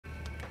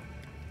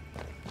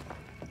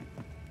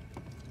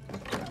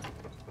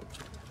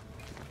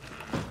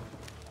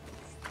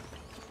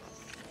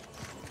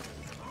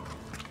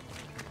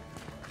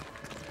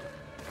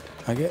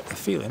I get the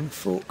feeling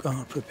folk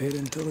are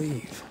preparing to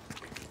leave.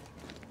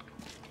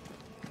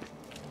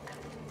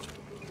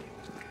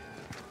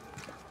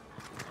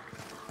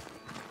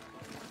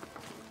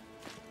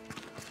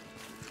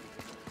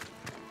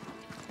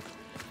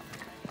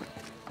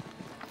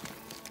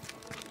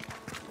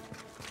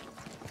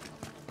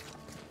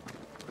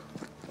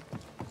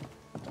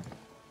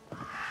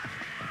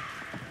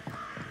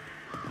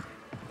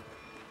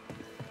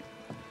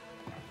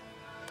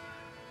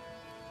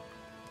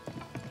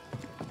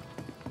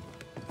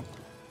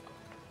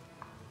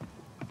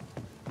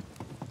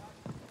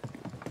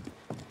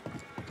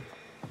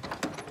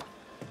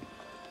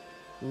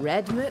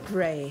 Redmond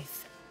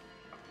Wraith.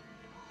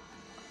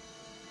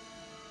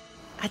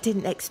 I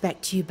didn't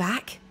expect you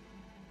back.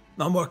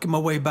 I'm working my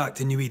way back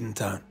to New Eden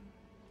Town.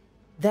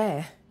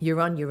 There, you're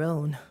on your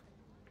own.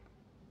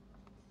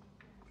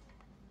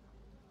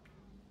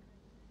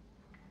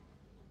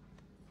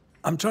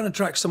 I'm trying to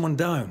track someone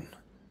down,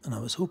 and I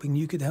was hoping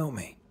you could help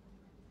me.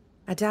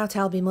 I doubt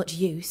I'll be much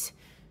use,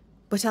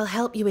 but I'll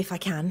help you if I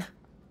can.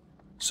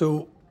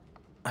 So,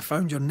 I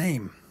found your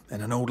name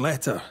in an old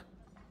letter.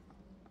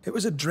 It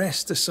was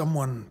addressed to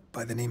someone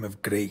by the name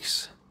of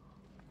Grace.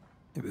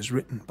 It was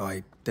written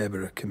by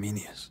Deborah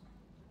Comenius.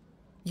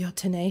 You're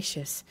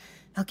tenacious,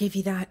 I'll give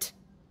you that.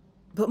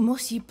 But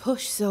must you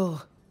push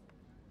so?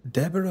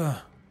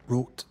 Deborah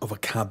wrote of a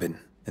cabin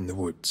in the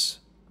woods.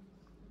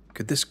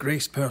 Could this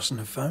Grace person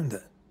have found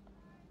it?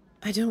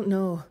 I don't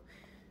know.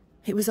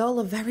 It was all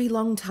a very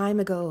long time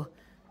ago.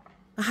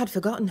 I had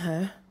forgotten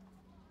her.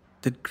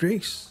 Did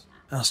Grace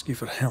ask you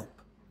for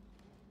help?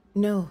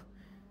 No.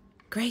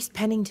 Grace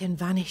Pennington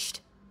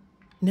vanished.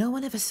 No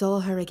one ever saw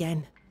her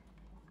again.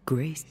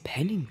 Grace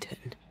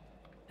Pennington?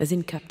 As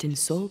in Captain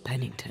Saul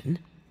Pennington?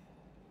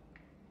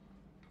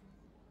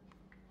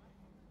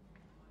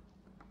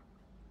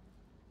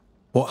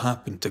 What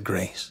happened to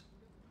Grace?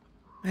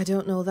 I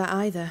don't know that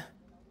either.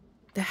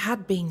 There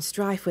had been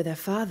strife with her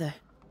father.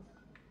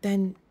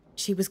 Then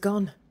she was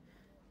gone.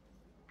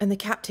 And the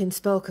captain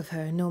spoke of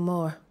her no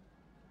more.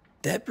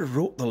 Deborah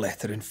wrote the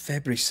letter in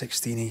February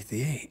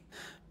 1688.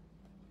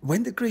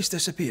 When did Grace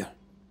disappear?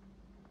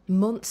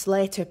 Months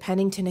later,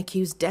 Pennington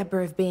accused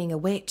Deborah of being a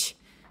witch.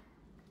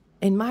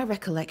 In my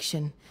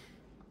recollection,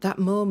 that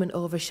moment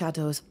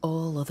overshadows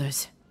all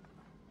others.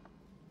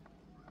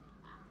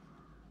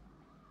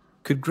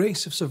 Could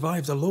Grace have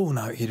survived alone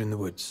out here in the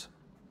woods?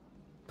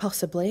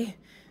 Possibly.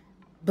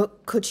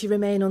 But could she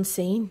remain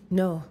unseen?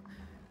 No.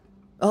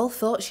 All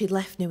thought she'd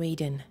left New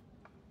Eden.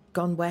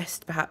 Gone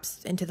west,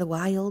 perhaps into the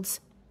wilds.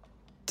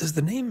 Does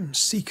the name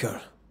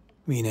Seeker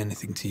mean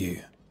anything to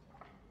you?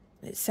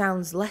 It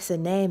sounds less a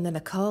name than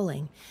a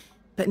calling,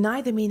 but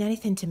neither mean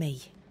anything to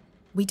me.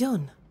 We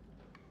done?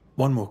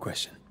 One more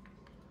question.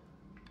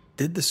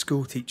 Did the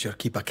school teacher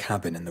keep a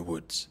cabin in the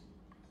woods?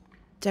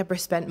 Deborah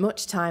spent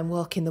much time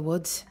walking the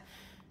woods,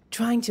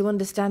 trying to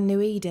understand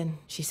New Eden,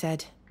 she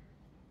said.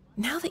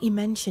 Now that you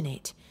mention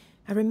it,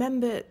 I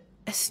remember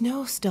a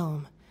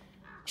snowstorm.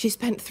 She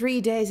spent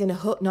 3 days in a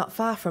hut not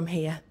far from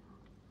here.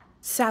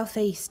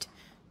 Southeast,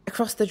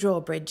 across the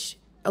drawbridge,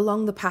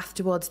 along the path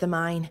towards the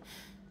mine.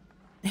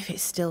 If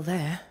it's still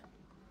there.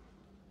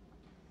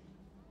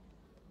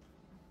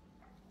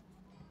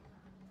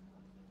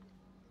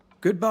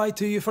 Goodbye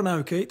to you for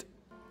now, Kate.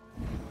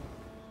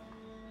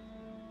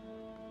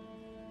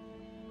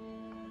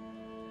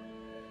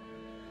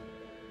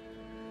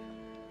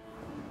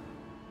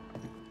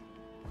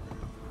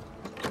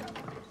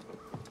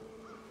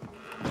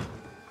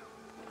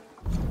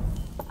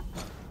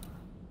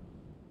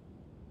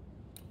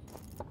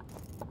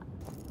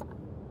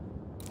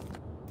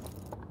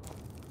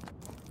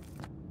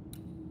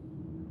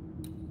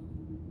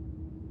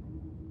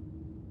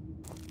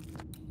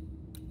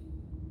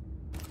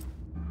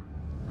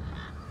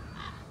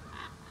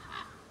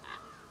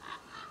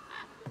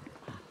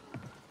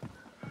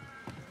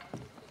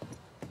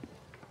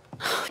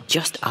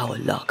 Just our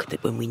luck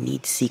that when we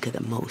need Seeker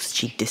the most,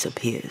 she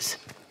disappears.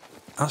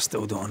 I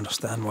still don't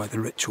understand why the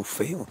ritual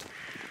failed.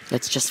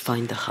 Let's just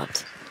find the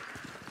hut.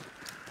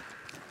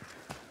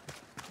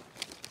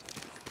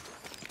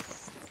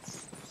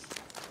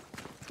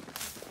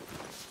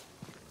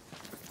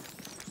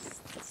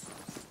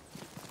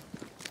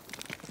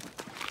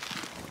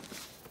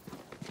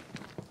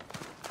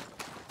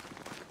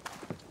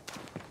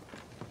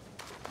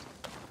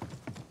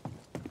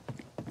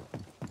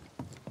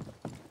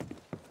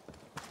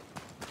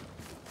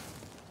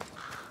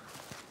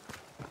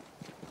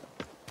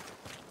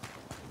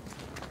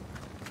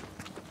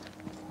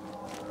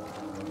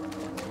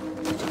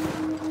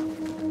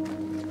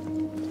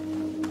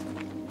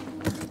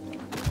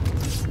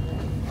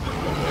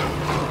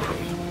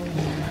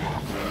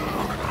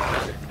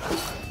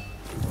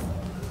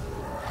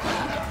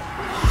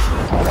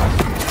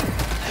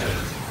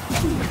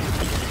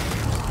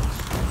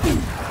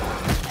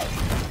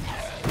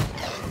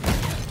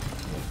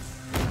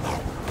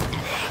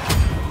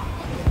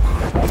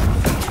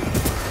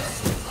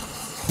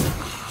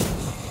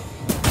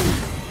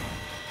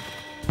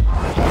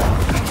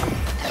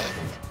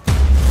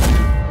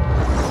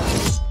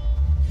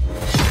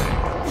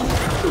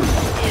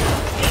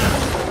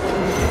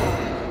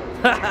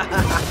 Get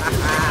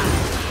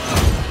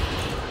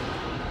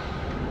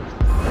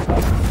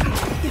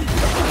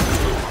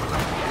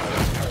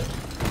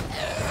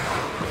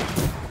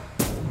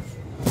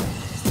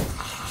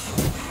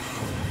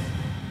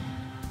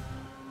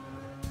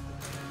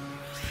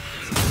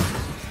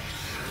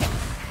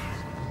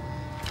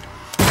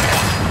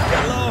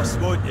lost,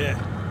 won't you?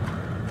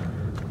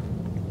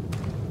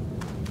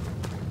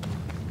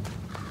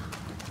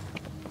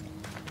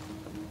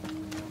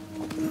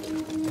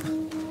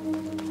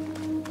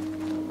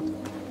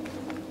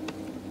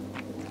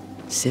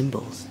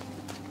 Symbols.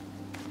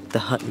 The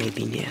hut may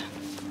be near.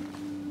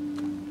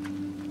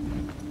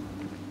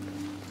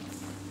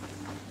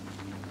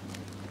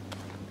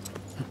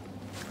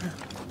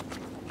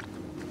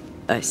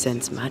 I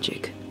sense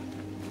magic.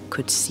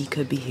 Could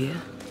Seeker be here?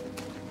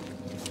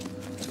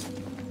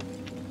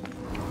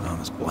 I'm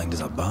as blind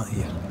as a bat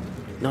here.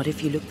 Not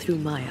if you look through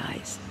my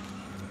eyes.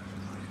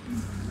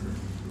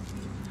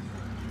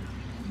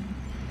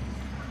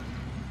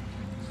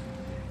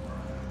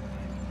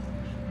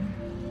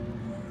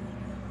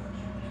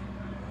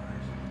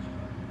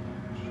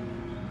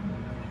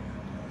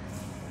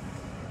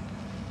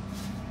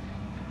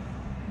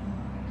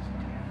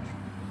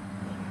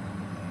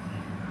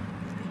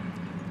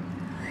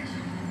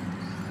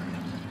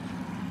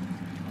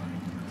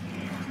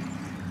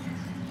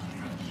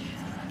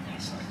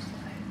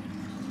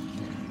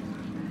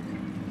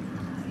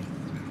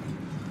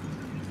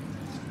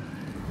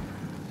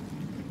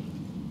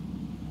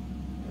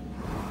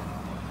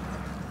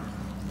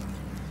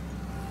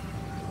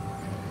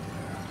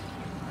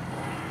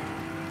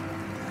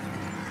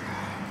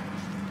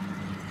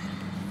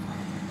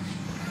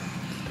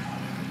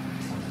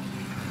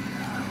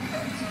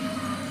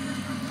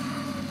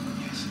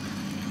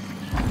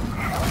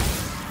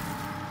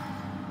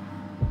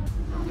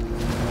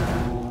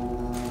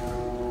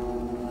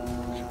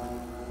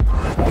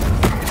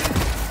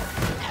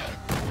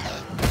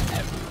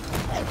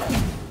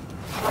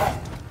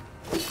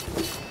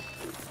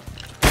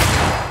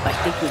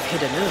 I think we've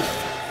hit a nerve.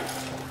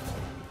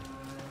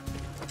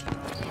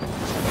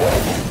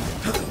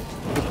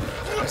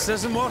 This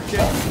isn't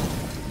working.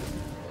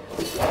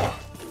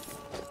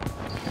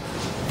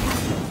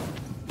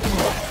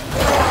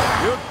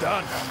 You're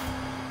done.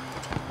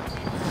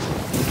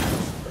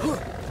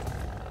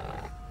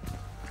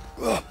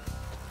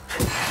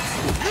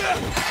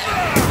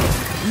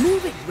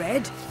 Move it,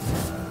 Red!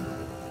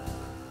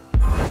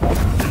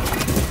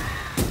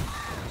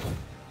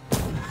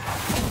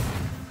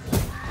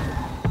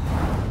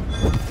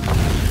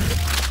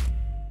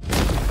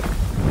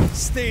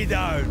 Stay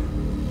down.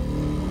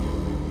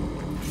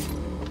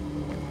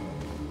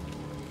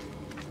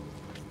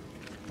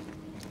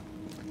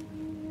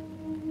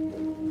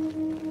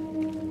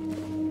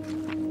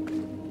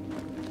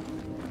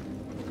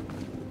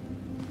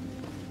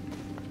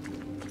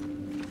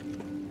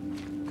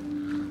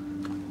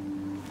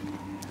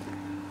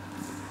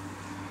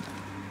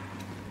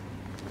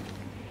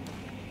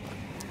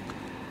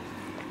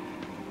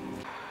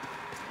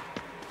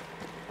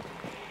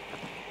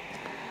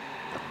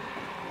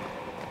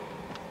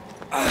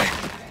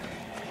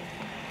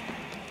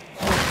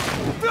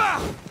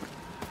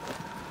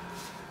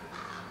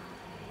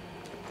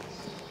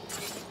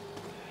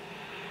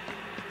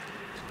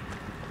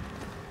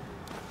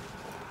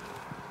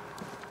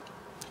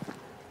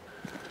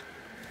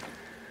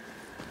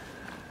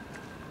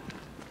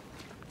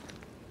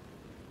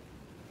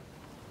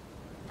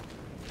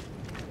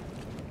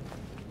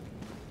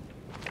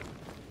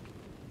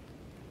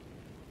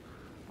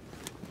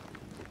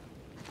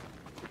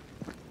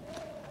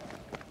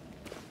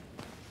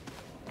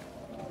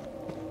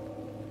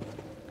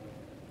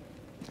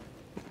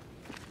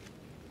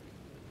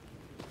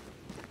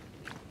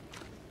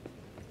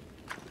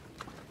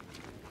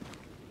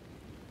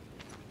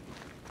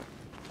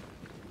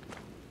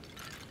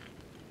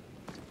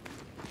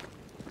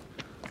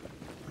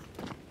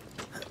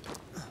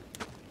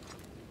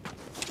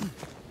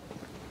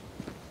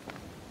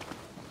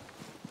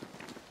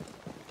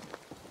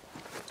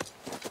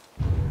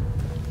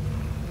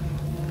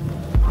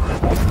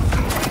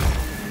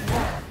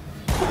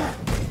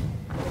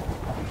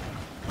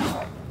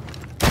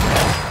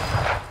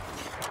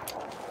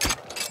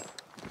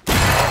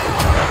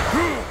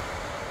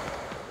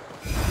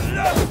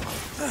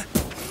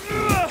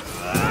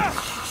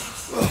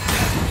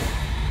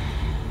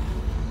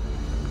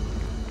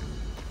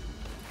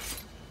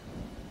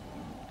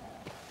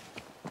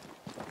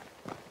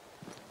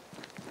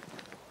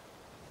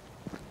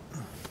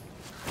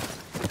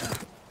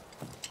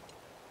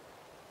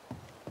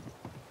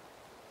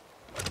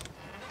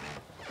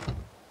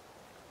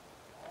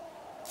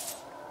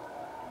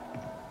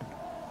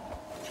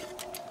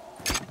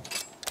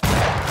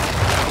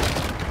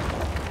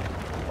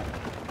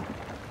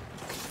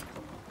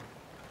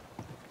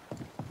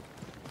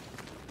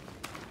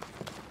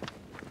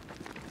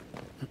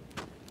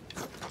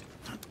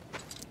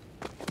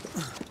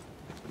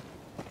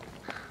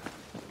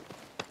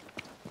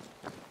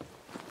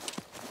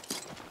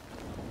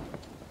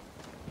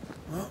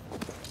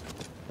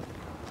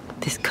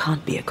 This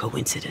can't be a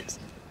coincidence.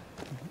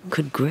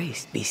 Could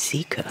Grace be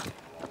Seeker?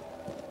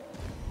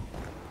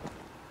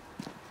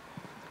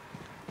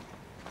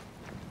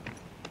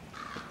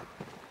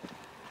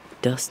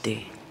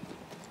 Dusty.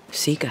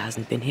 Seeker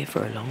hasn't been here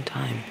for a long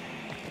time.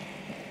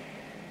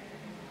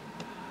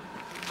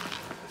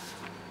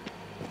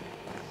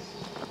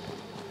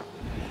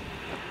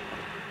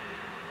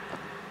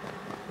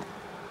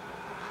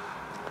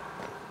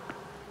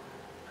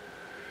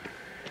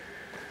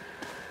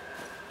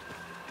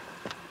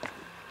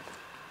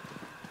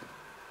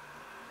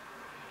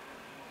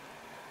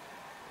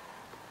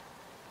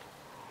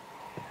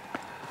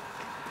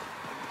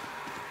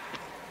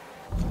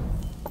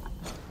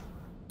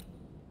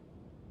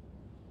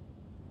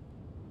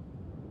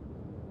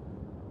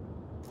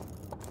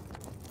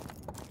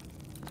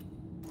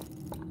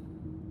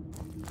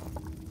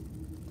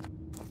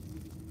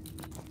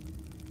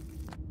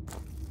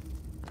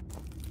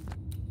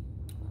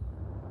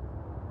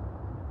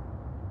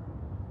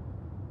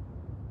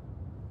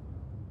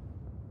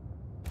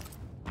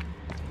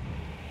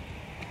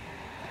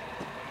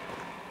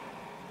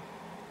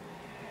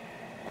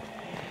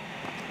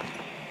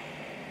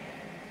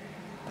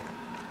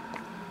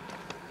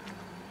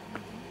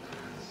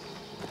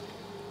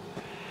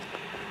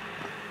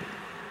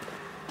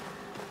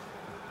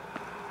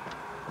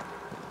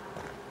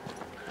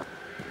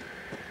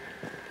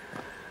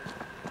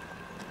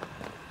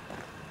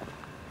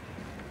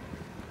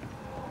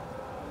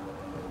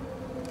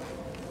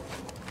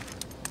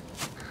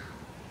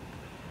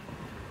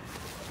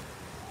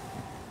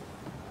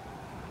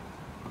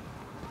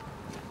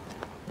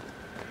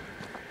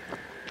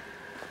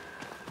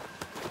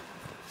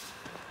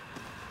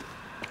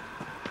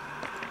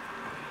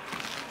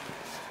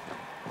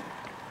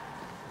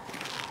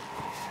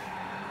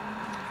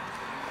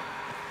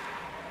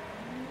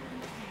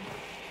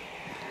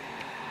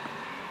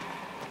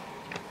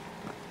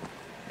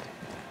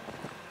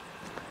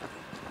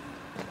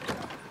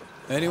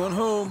 Anyone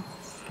home?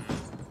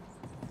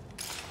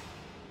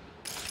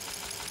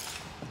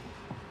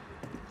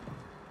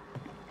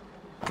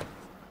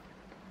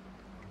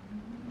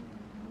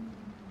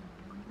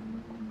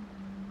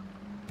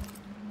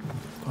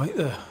 Quite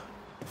the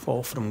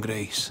fall from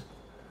grace.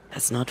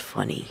 That's not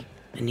funny,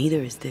 and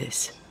neither is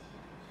this.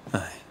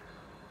 Aye,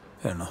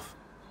 fair enough.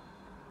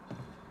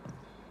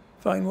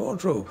 Fine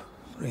wardrobe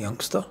for a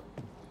youngster.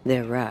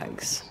 They're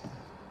rags.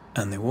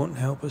 And they won't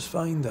help us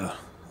find her.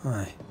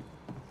 Aye.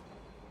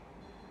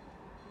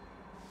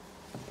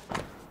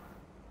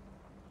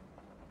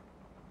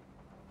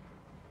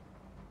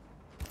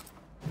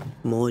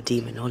 More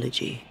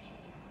demonology.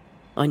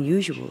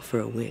 Unusual for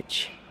a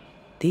witch.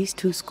 These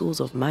two schools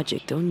of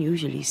magic don't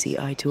usually see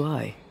eye to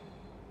eye.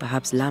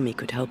 Perhaps Lammy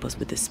could help us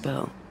with the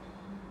spell.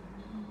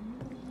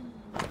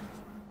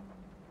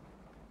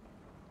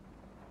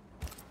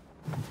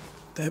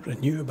 Deborah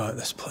knew about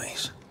this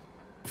place.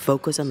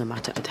 Focus on the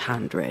matter at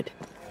hand, Red.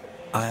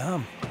 I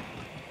am.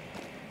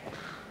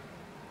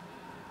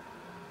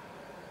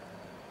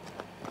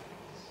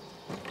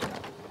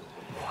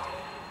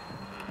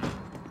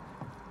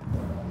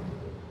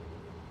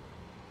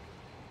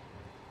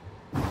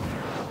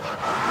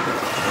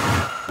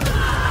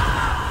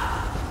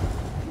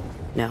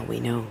 Now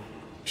we know.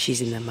 She's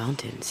in the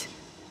mountains.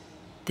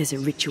 There's a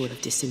ritual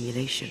of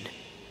dissimulation,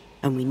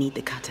 and we need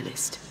the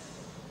catalyst.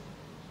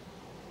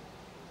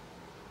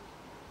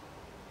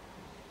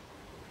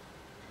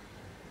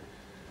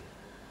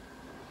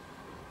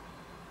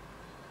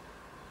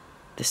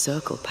 The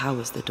circle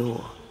powers the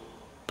door,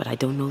 but I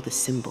don't know the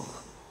symbol.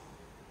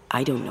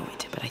 I don't know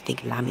it, but I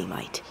think Lammy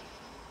might.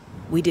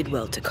 We did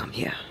well to come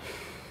here.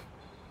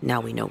 Now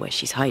we know where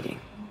she's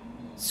hiding.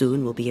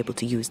 Soon we'll be able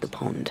to use the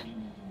pond.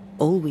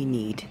 All we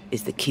need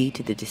is the key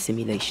to the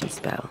dissimulation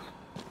spell,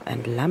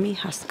 and Lammy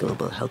Haskell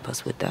will help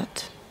us with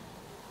that.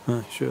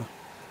 Sure.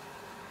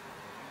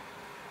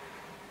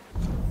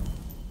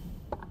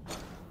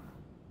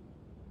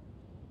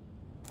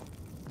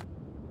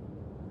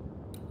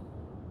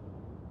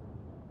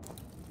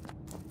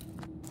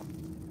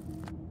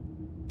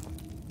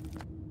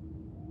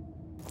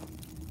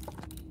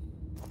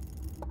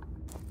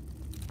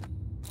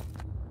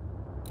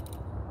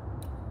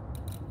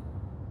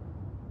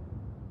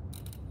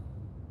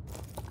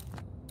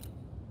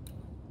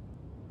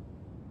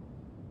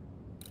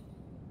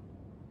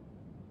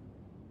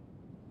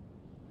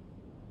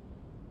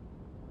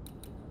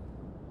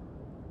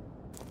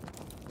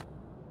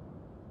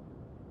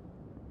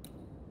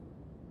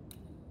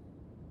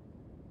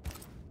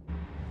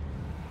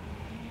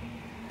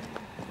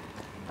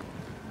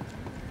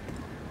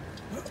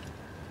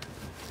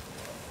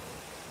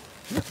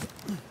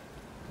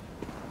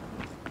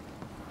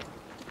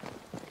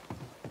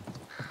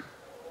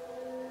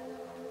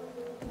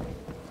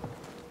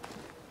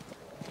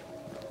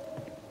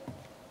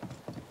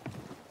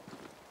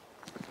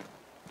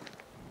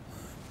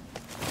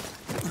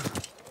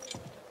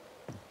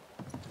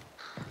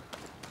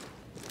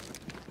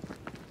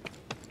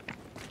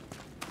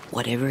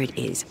 Whatever it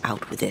is,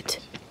 out with it.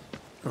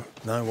 Oh,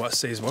 now what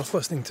say's worth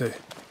listening to?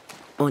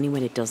 Only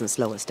when it doesn't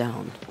slow us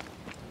down.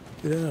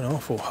 You're in an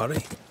awful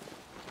hurry.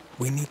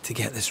 We need to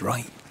get this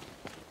right.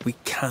 We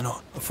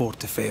cannot afford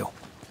to fail.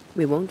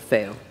 We won't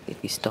fail if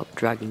you stop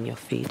dragging your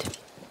feet.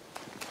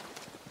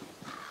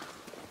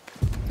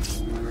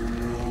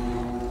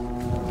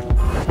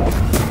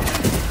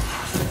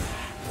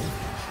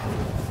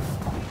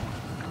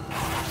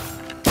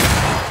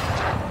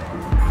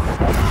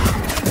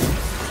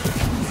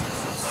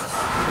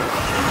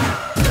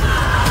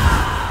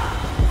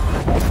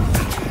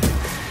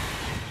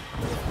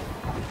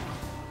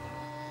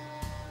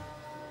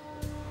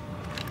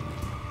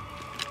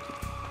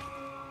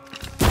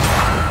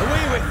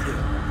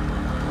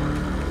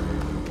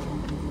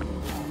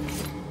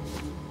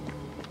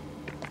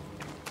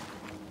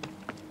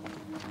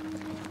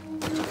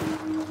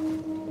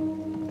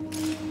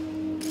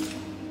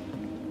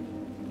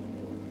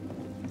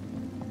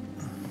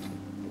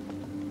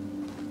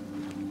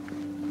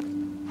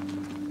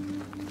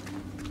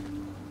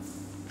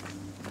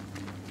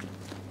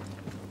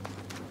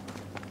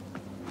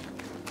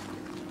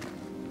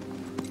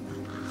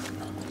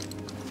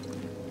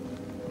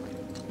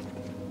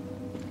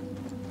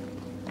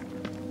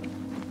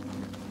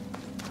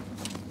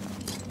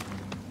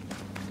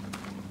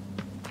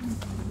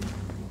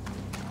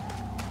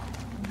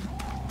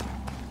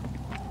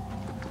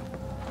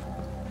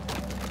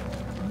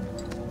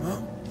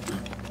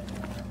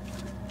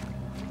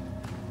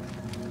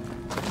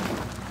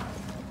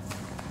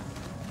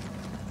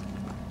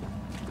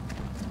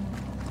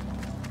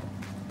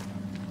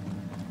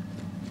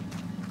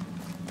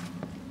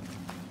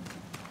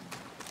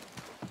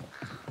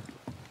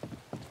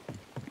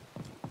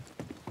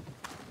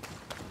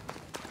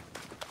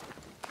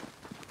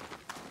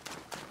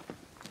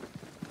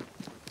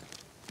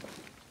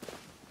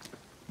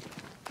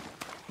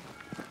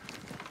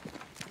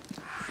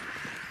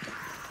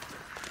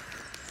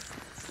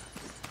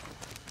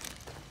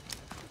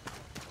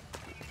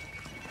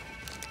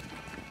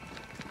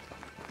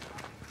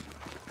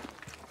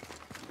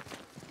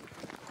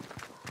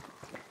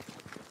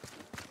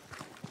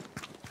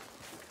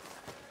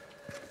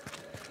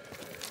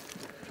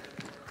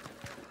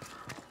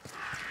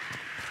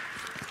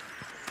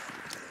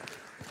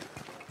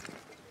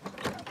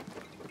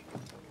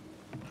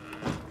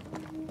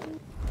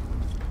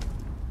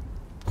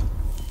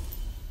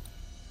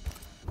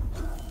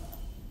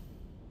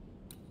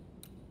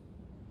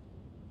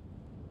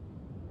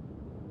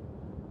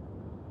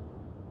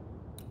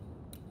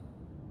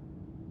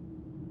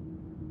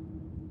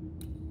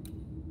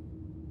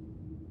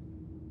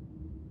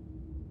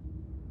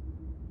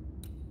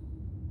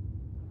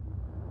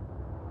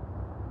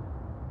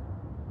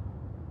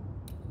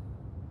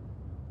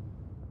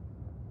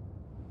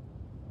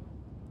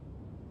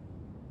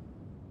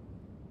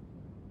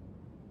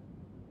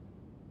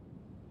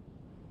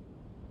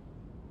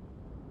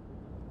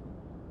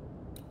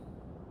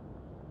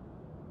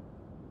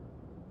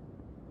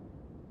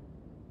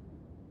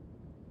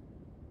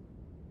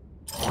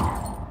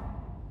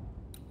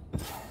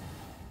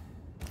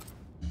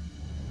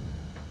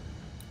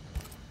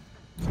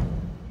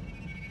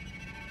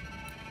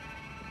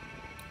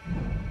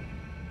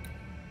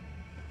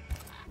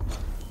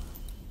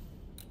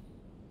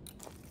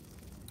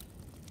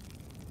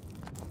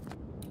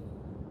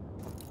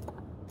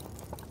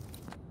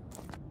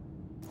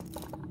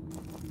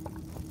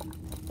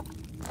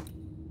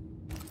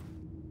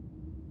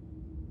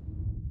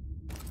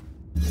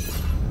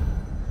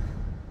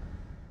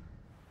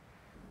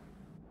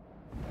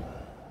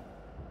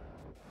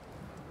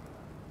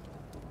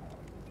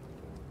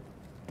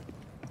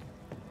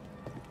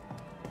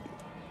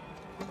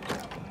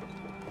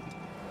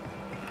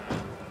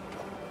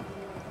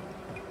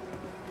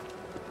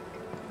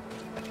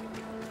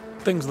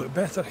 Things look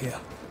better here.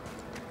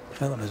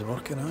 Helen is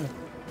working out.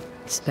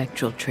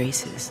 Spectral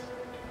traces.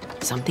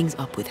 Something's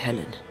up with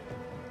Helen.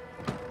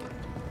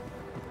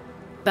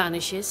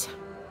 Banishers.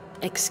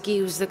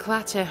 Excuse the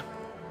clatter.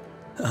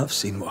 I've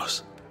seen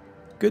worse.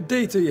 Good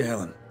day to you,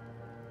 Helen.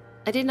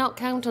 I did not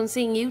count on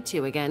seeing you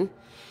two again.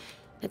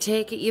 I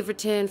take it you've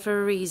returned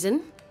for a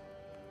reason?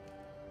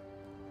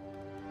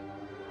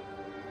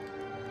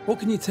 What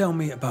can you tell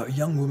me about a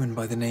young woman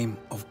by the name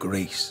of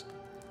Grace?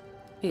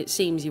 It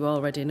seems you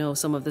already know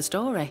some of the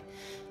story.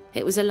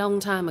 It was a long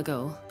time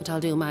ago, but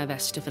I'll do my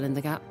best to fill in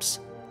the gaps.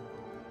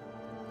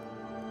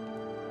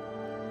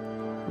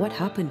 What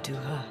happened to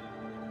her?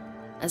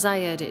 As I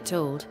heard it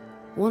told,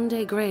 one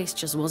day Grace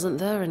just wasn't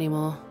there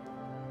anymore.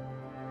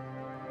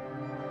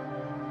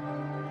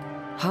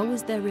 How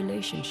was their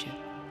relationship?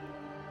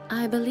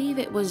 I believe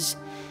it was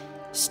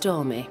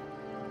stormy,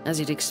 as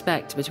you'd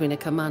expect between a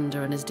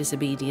commander and his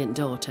disobedient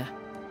daughter.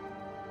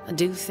 I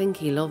do think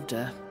he loved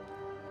her,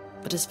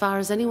 but as far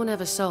as anyone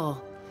ever saw,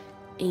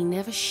 he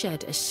never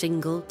shed a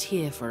single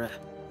tear for her.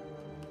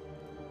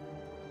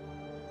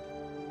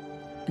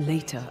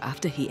 Later,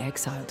 after he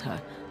exiled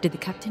her, did the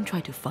captain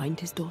try to find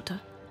his daughter?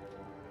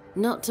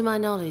 Not to my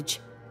knowledge.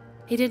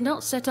 He did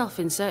not set off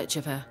in search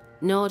of her,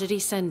 nor did he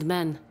send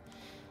men.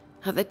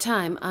 At the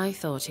time, I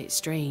thought it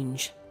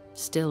strange.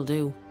 Still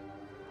do.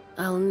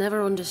 I'll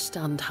never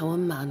understand how a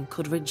man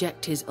could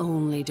reject his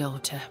only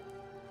daughter.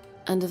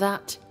 And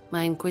that,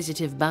 my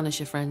inquisitive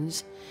Banisher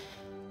friends,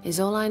 is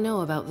all I know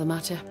about the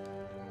matter.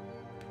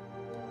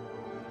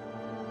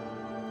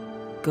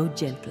 Go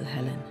gentle,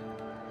 Helen.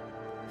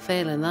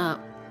 Failing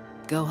that,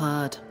 go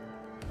hard.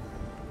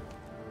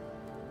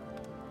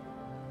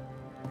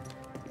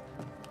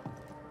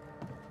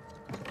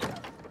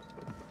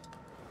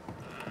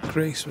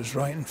 Grace was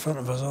right in front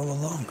of us all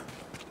along.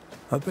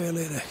 I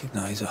barely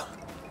recognize her.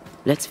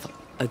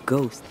 A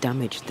ghost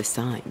damaged the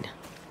sign.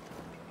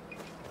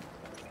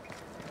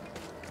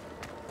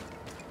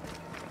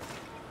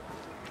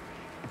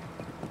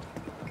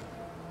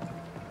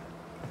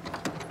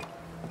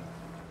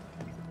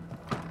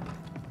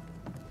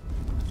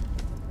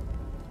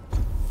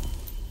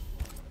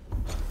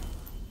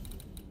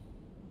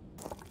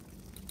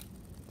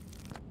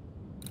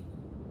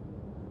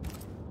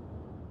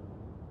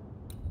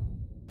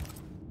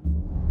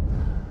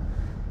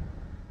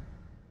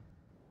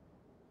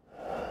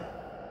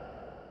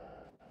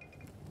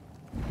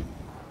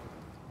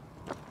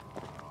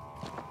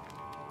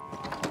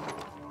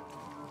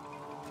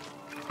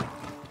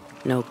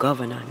 No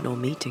governor, no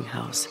meeting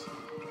house,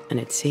 and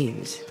it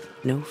seems,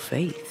 no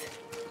faith.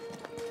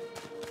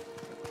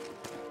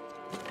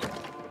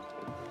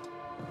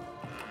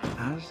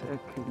 As a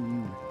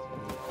community,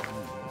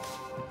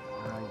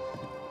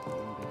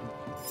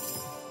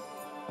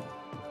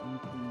 we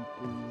can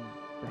do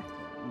better.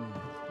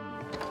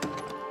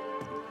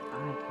 I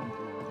can do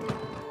better.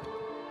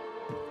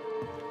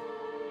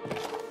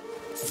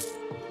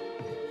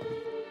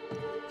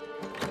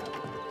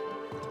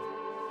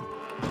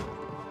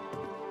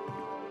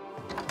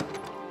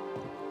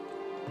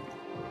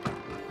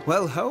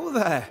 Well, ho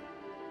there!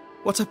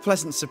 What a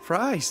pleasant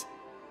surprise.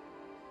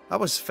 I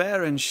was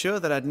fair and sure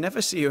that I'd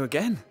never see you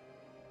again.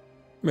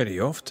 Where are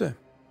you off to?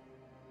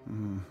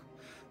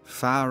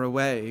 Far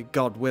away,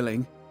 God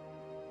willing.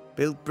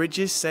 Build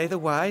bridges, say the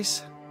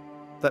wise,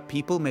 that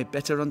people may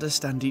better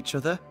understand each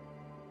other.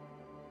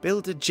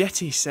 Build a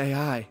jetty, say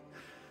I,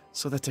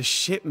 so that a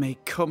ship may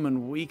come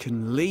and we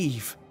can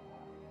leave.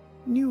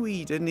 New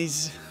Eden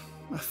is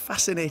a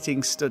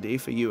fascinating study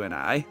for you and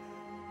I.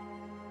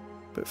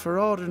 But for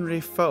ordinary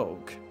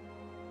folk,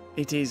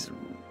 it is,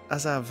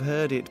 as I've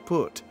heard it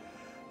put,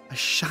 a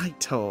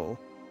shite hole.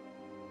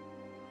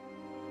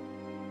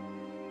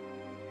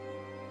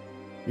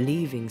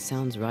 Leaving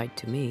sounds right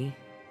to me,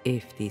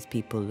 if these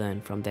people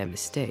learn from their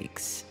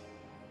mistakes.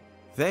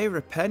 They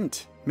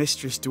repent,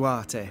 Mistress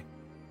Duarte.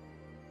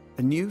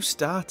 A new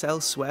start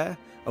elsewhere,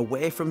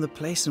 away from the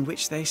place in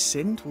which they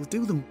sinned, will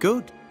do them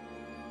good.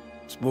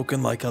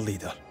 Spoken like a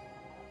leader.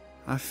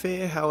 I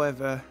fear,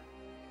 however,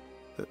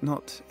 that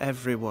not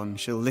everyone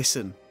shall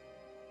listen.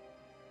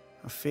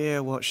 I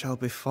fear what shall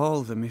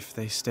befall them if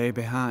they stay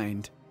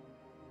behind.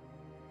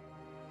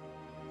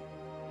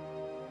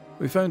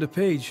 We found a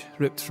page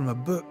ripped from a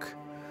book.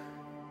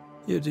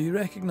 Here, do you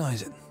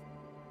recognize it?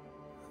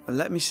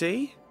 Let me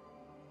see.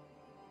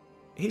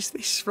 Is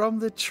this from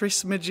the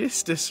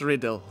Trismegistus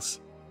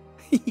riddles?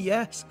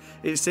 Yes,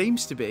 it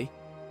seems to be.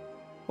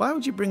 Why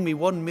would you bring me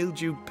one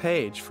mildewed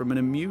page from an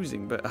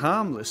amusing but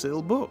harmless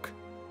little book?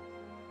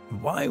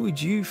 Why would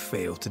you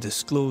fail to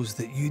disclose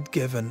that you'd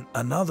given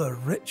another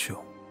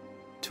ritual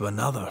to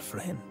another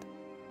friend?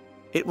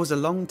 It was a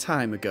long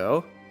time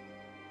ago.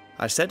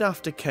 I said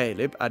after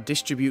Caleb I'd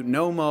distribute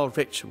no more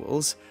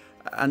rituals,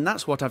 and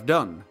that's what I've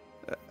done.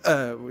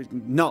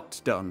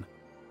 Not done.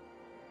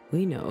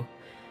 We know.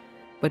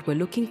 But we're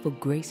looking for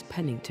Grace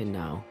Pennington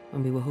now,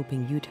 and we were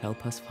hoping you'd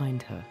help us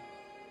find her.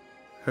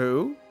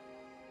 Who?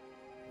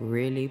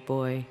 Really,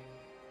 boy?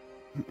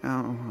 Oh,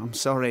 I'm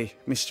sorry,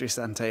 Mistress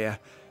Antea.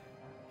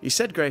 You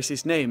said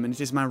Grace's name, and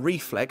it is my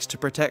reflex to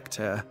protect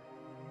her.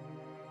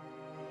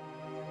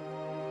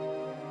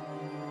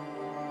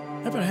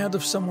 Ever heard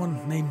of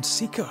someone named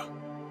Seeker?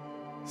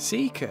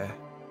 Seeker?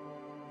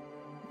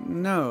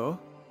 No.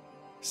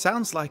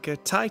 Sounds like a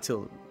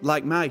title,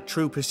 like my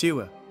true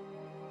pursuer.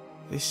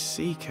 This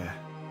Seeker...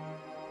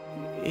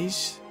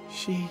 Is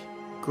she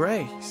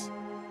Grace?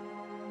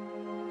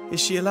 Is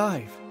she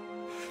alive?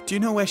 Do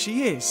you know where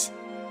she is?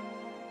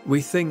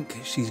 We think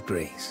she's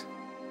Grace.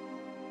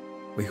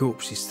 We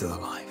hope she's still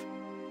alive.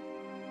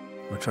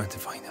 We're trying to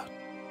find out.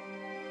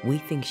 We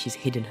think she's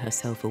hidden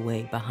herself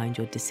away behind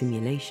your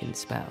dissimulation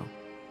spell.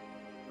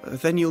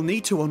 Then you'll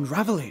need to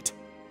unravel it.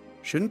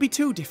 Shouldn't be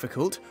too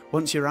difficult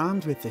once you're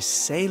armed with the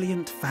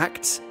salient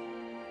facts.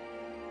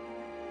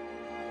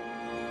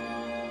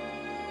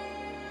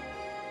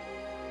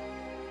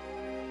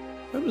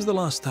 When was the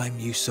last time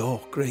you saw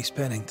Grace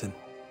Pennington?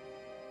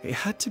 It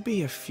had to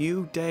be a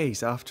few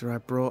days after I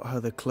brought her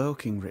the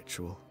cloaking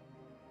ritual.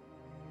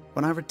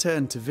 When I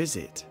returned to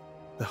visit,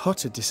 the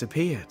hut had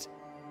disappeared.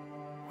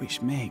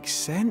 Which makes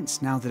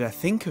sense now that I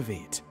think of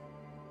it.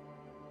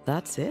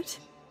 That's it?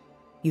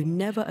 You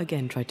never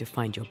again tried to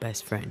find your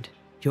best friend,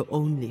 your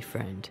only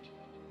friend.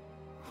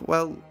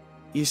 Well,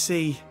 you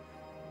see,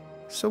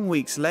 some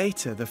weeks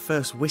later the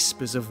first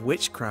whispers of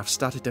witchcraft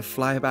started to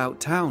fly about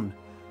town.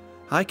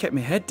 I kept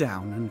my head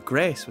down and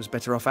Grace was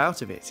better off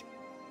out of it.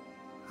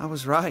 I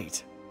was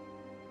right.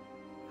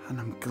 And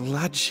I'm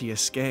glad she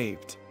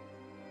escaped.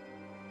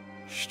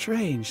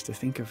 Strange to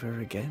think of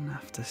her again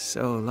after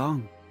so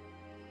long.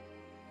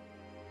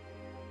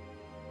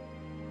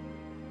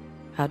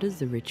 How does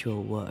the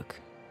ritual work?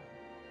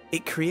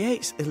 It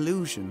creates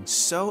illusions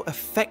so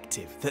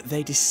effective that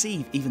they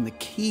deceive even the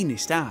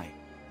keenest eye.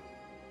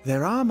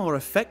 There are more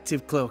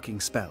effective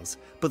cloaking spells,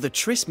 but the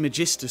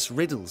Trismegistus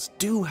riddles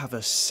do have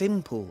a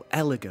simple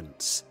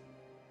elegance.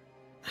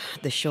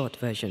 The short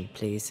version,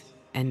 please,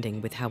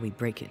 ending with how we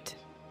break it.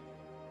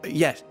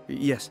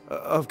 Yes,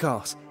 of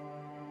course.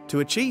 To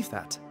achieve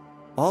that,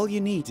 all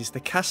you need is the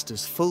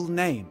caster's full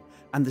name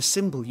and the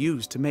symbol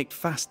used to make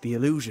fast the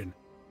illusion.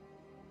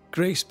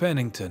 Grace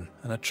Pennington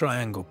and a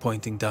triangle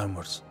pointing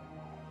downwards.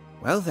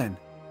 Well then,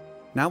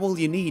 now all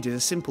you need is a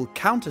simple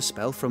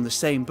counterspell from the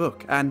same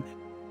book and...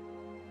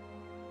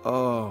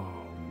 Oh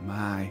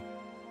my.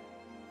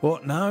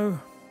 What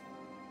now?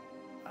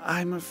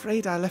 I'm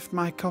afraid I left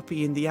my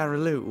copy in the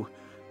Araloo.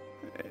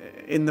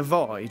 In the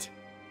void.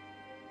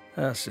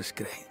 That's just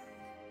great.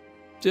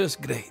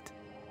 Just great.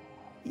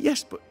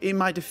 Yes, but in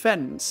my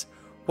defence,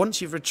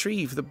 once you've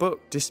retrieved the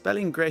book,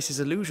 dispelling Grace's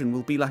illusion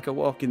will be like a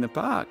walk in the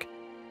park.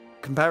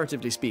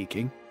 Comparatively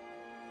speaking.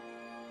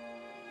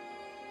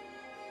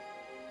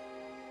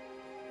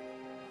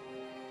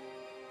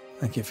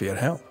 Thank you for your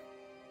help.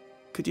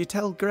 Could you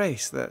tell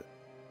Grace that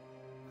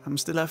I'm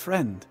still her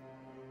friend?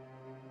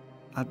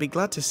 I'd be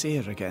glad to see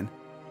her again.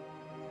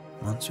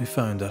 Once we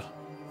found her,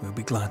 we'll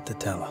be glad to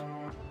tell her.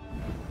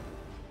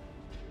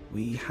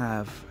 We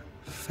have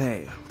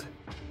failed.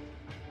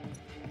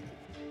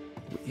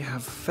 We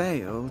have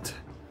failed.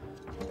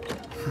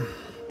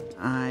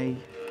 I...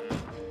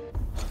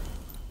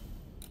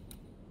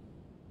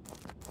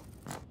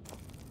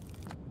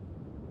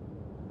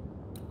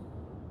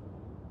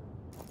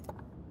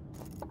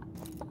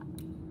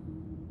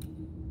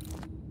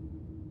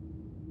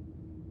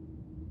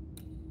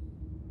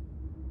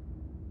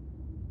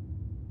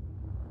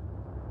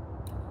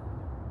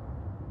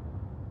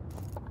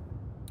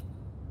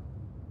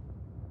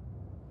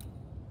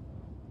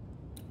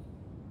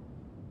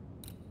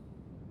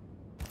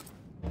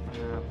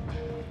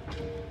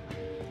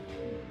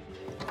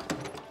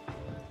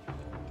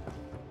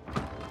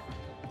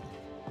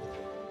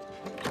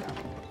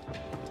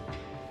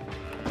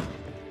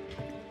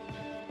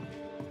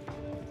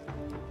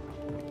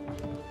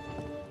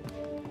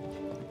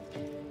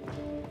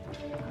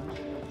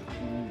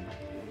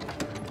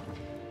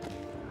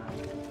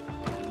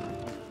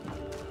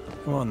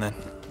 Come on then.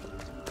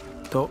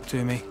 Talk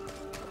to me.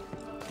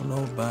 Don't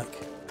hold back.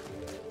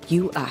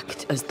 You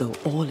act as though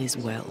all is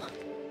well,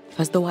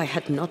 as though I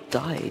had not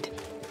died.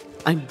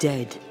 I'm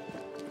dead,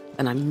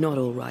 and I'm not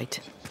all right.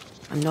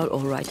 I'm not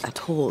all right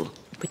at all,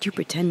 but you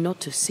pretend not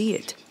to see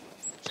it.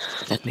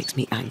 That makes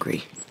me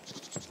angry,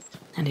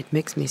 and it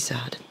makes me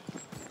sad.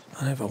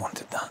 I never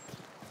wanted that.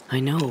 I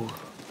know,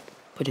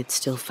 but it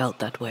still felt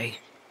that way.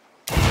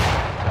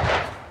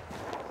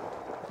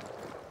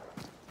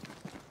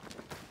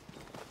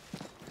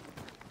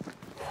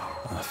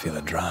 I feel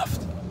a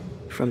draft.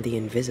 From the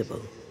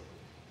invisible.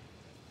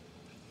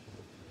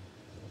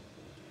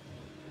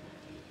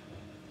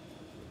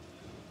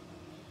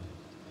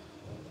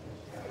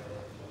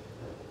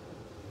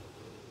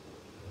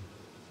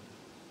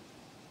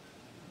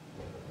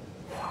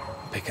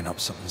 Picking up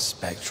something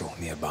spectral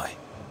nearby.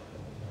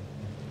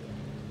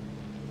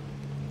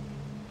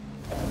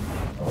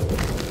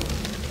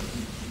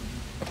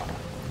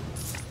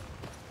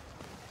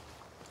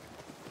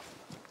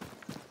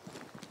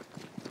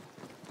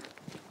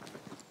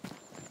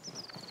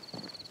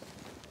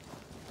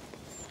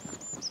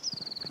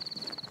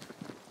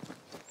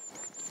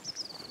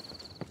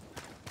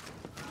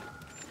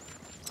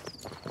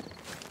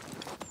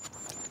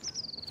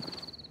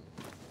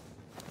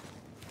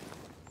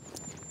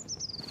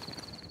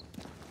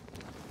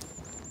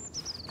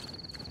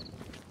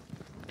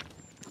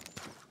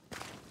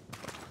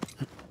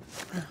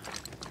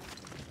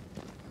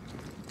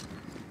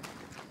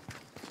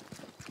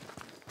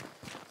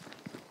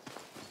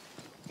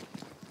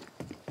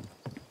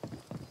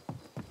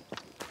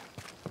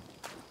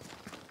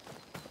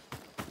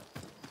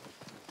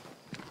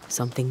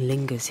 Something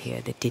lingers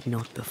here that did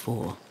not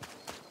before.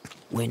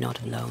 We're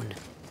not alone.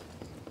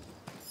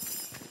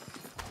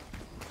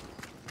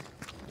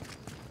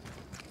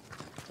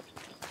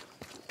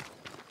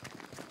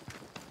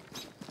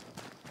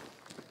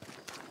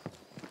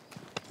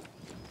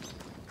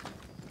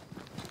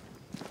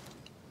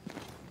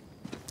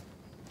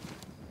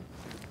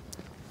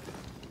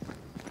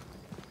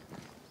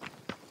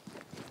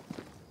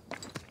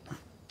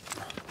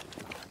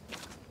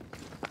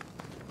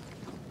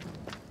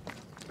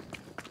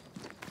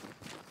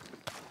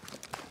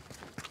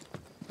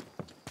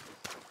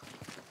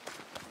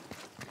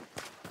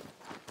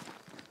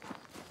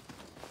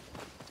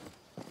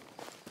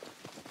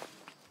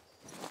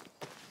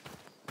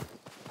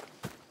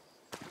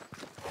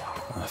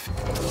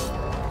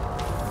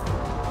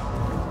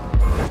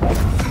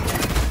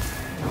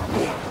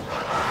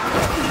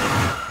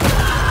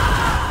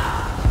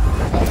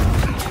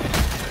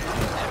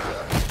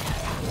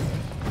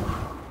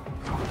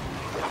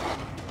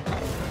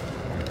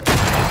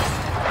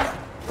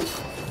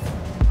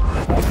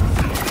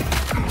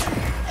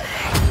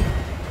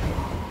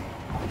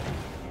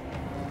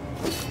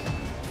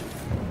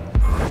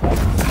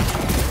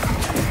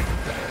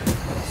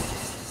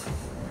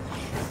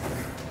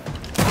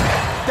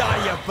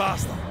 you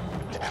bastard!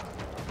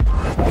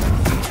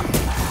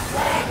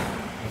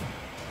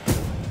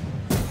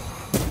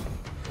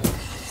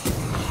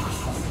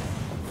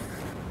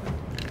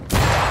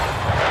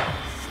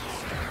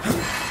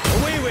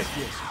 Away with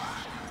you!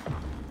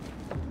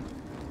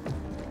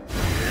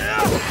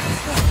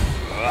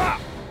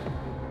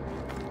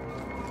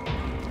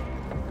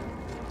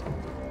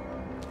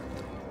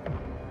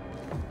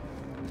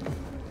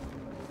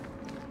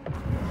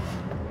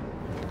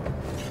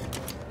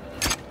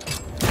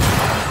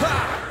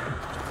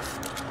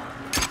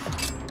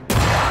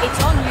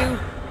 It's on you.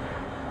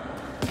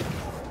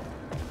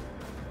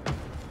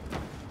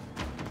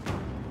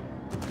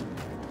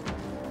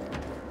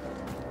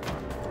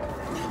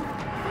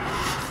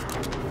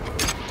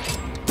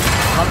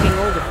 Fucking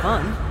all the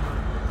fun.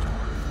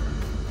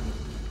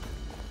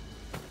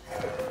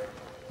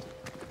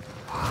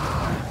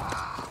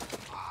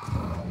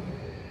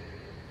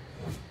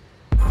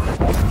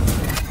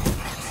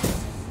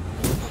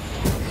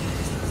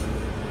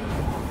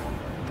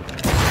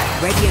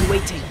 Ready and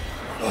waiting.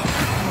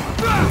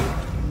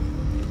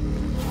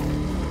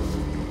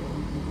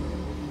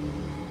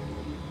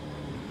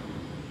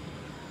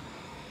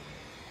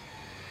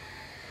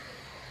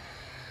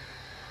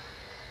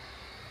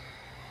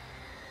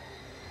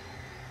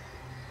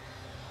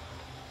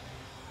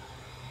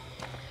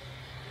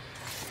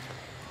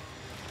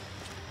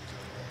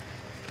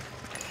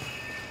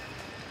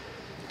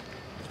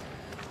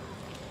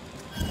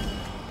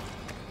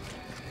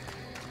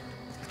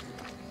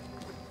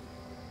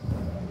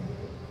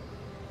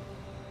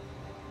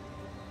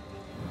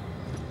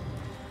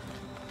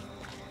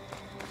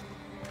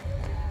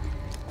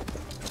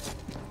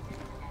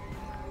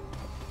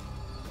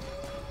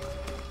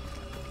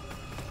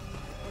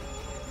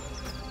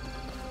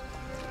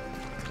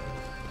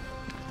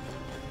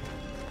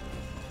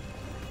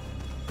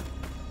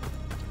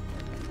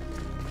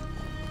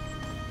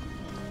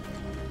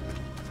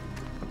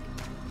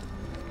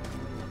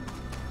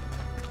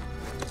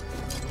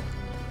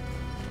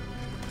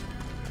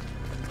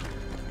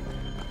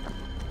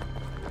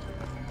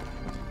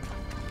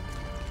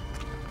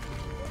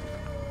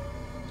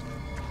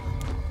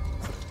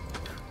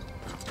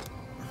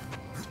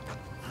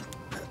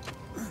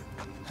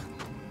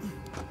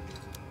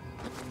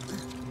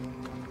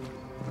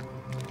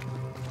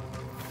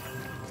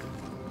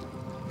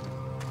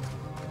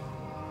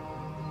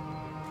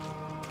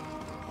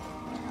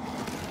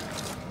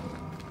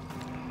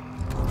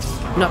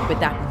 Not with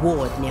that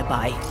ward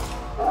nearby.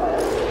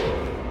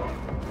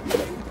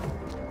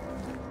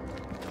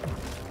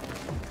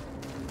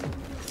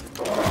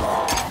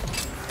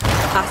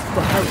 Ask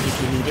for help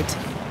if you need it.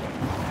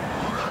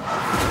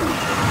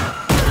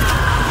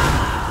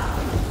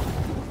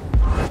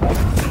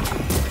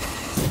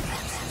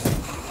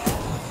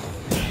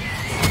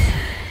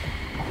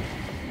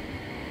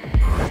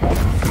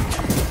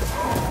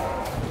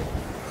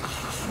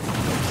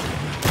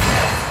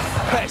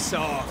 Piss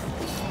off!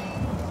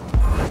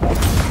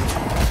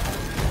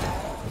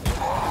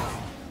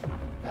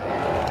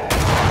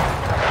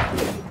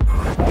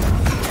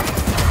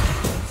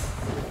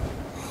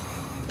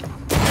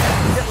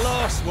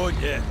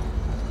 Won't you?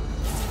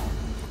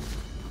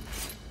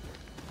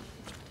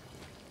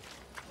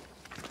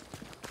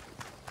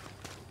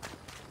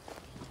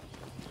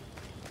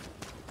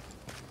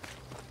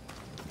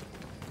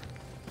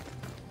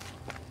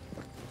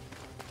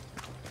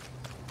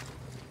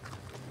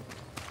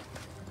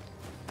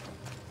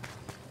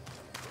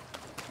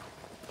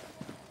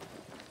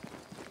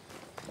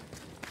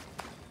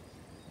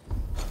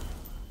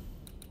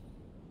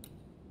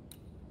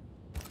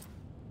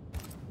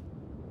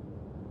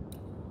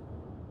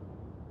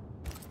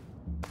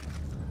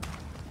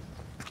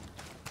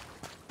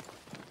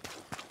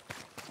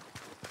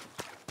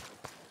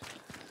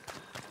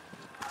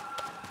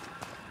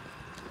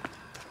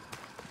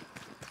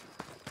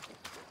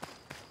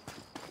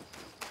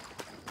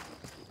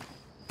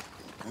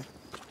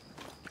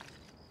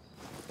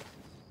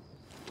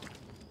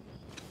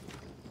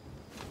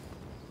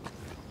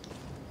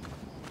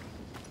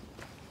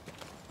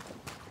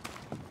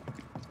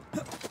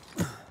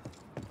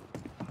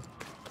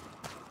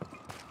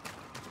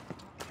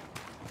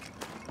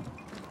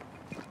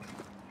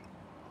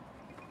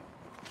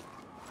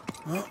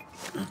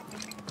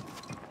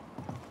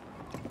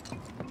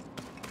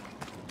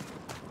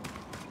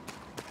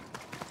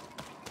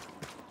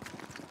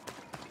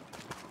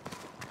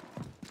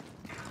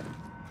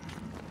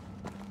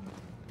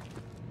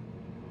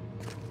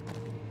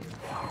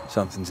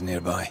 Something's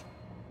nearby.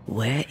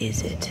 Where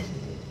is it?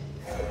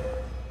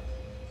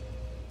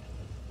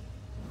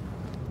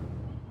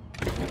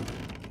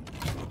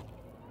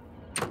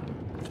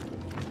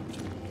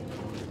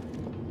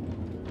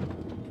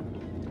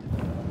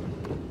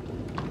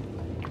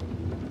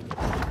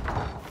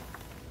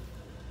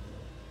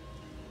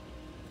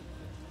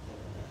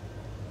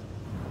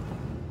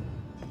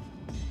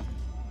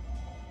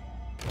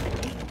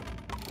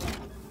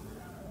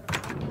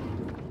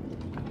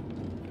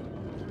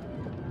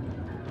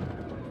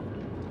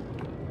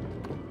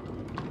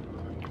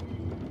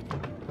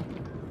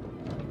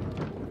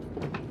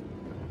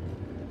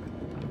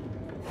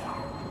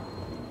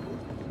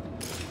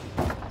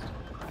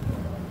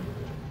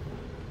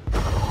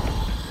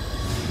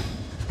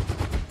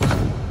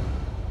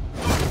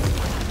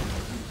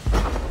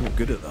 Not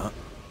good at that.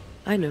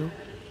 I know.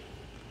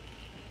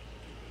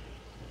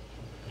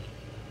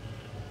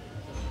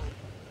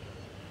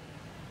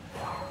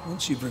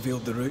 Once you've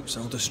revealed the roots,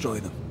 I'll destroy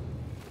them.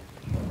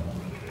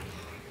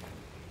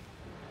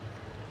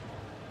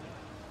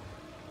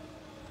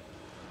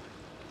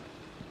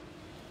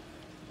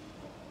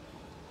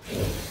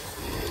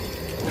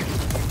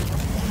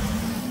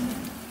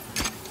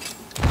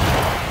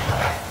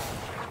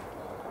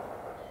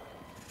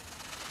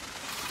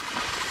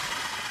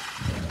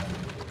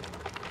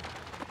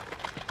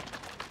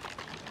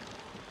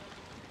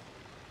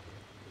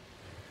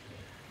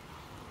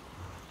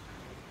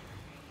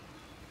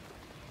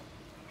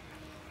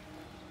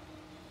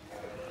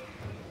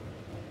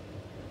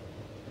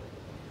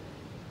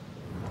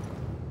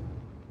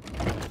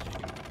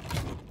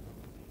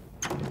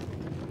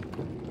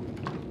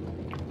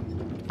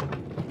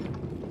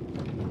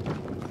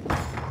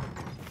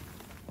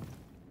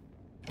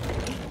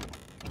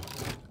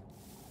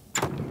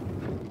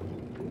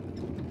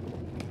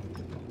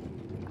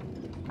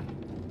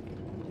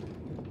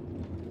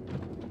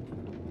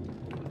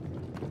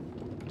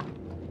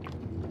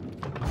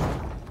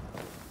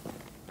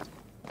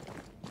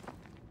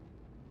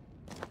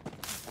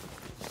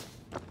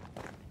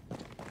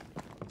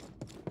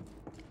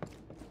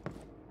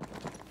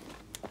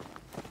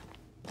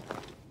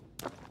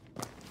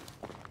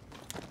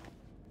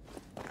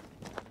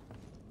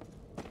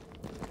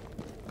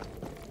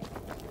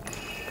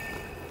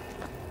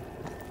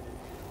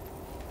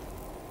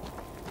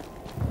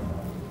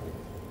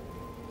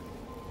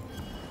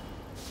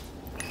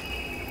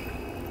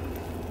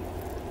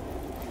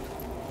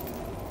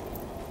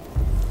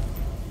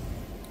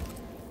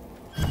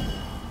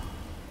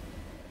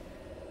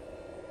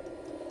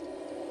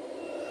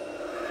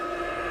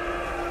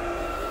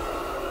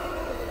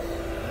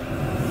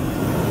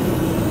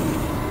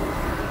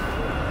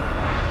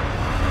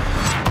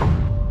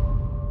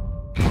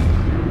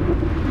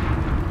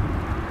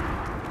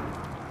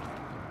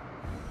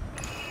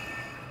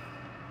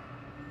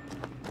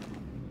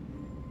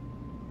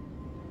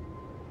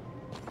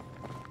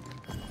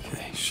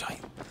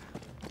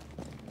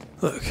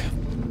 Look,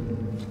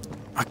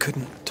 I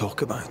couldn't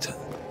talk about it.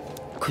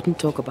 Couldn't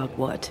talk about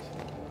what?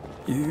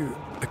 You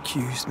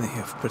accused me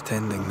of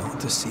pretending not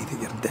to see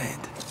that you're dead.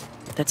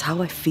 That's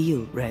how I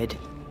feel, Red.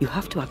 You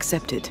have to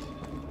accept it.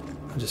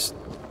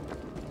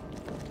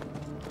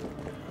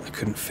 I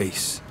couldn't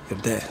face your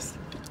death.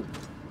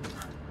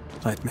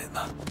 I admit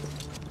that.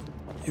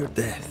 Your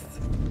death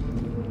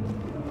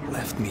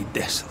left me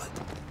desolate.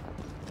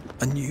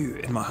 I knew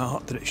in my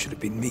heart that it should have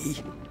been me.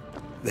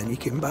 Then you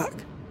came back.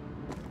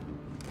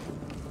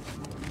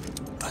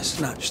 I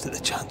snatched at the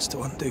chance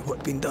to undo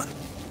what'd been done.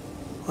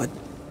 I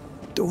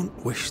don't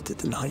wish to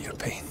deny your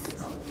pain.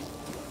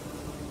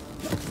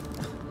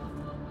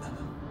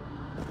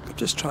 But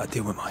just try to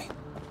deal with mine.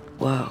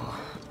 Wow.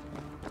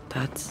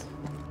 That's...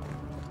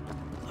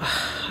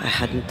 I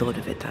hadn't thought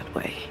of it that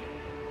way.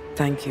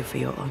 Thank you for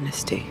your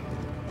honesty.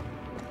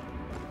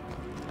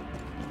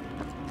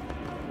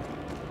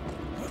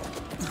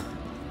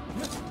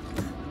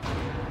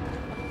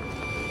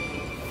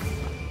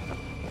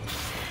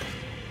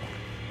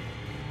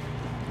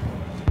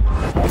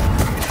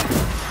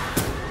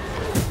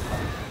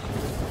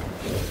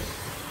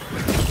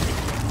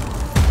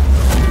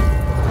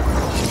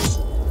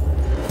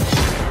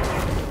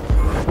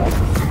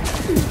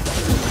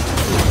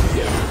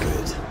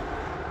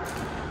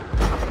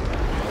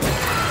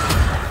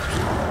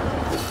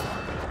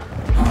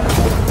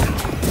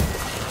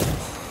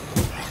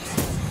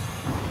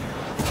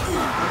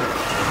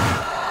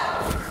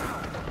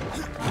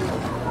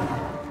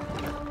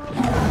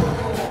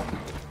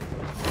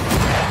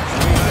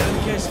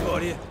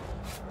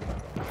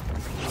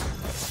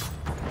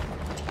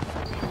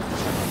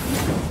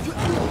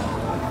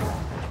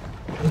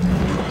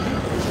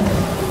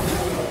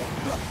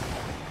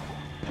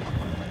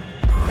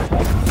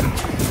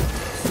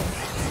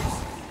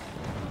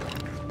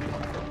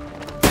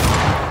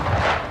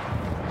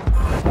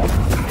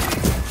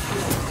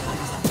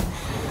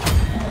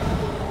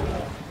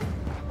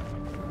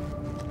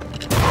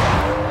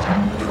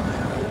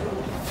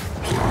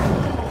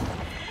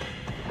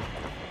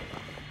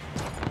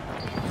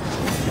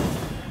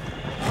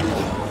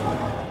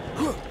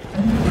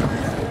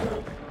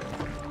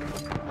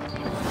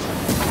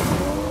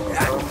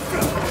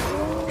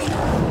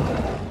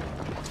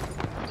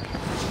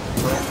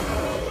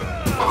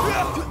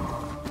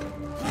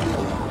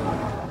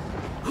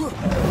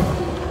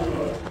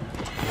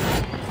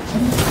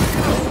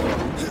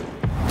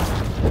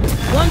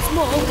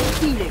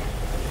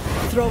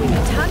 Throwing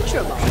a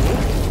tantrum, are you?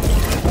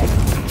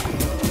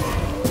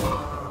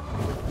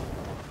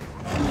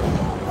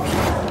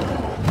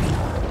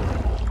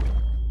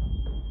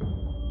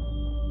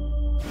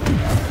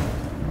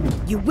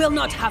 You will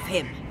not have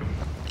him!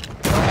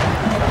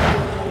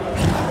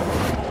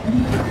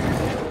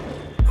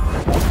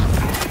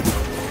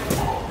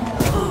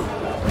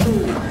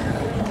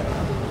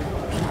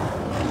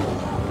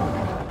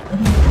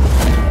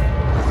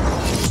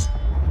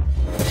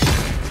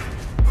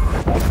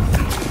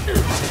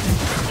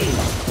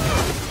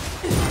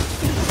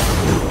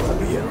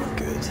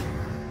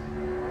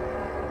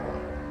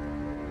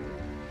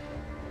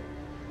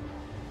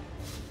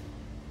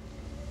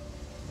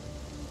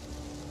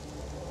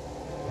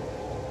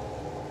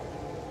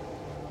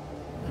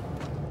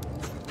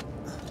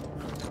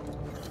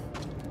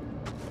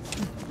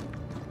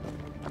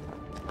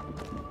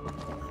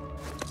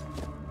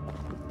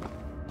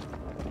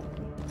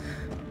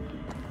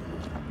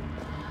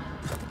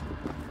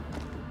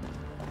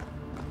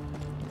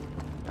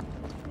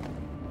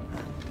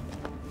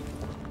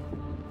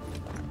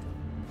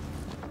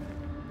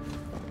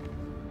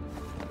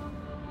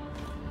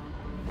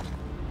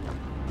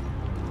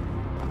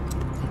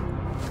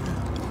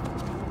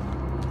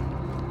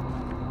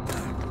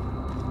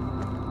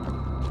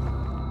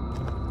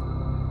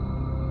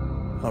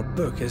 Our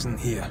book isn't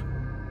here.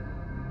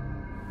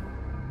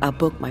 Our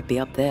book might be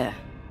up there.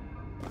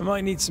 I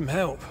might need some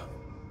help.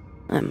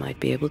 I might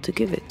be able to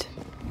give it.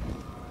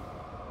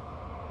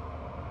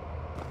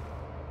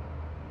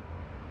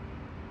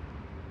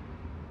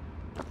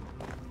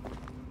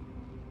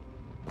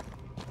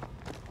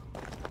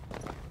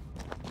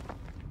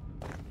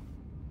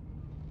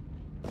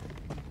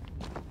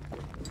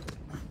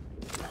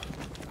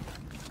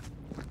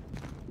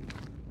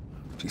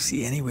 Do you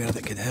see anywhere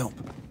that could help?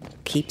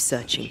 Keep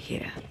searching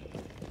here.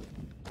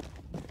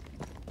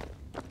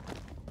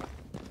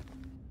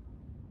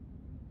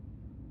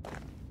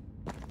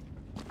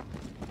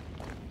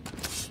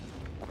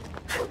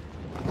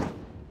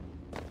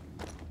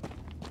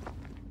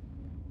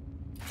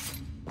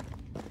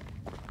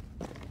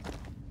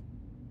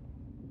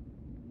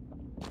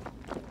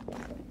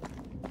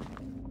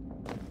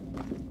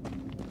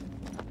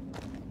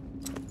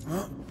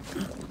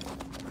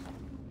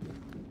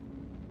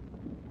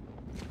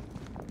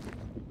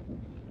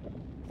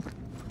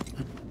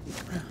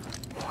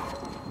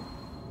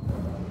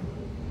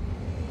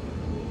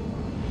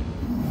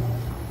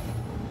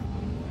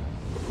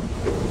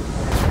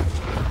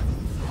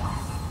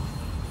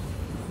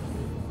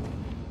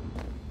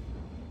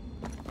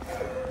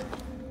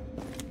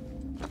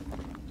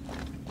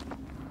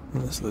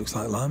 This looks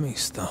like Lami's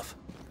stuff.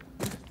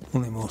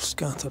 Only more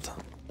scattered.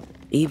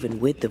 Even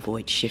with the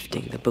void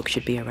shifting, the book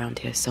should be around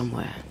here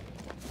somewhere.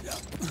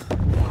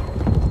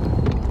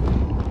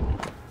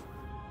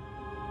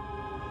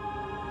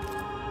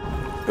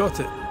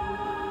 Got it.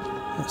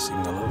 That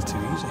seemed a little too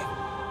easy.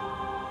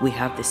 We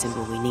have the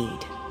symbol we need.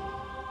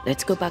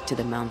 Let's go back to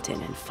the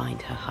mountain and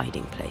find her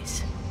hiding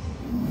place.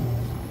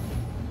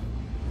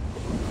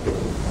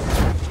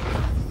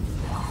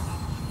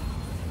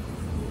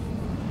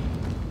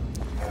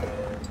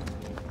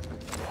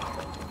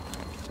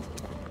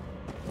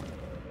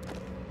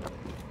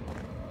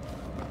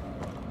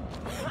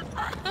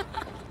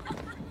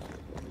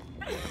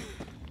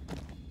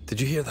 Did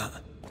you hear that?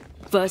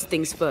 First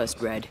things first,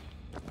 Red.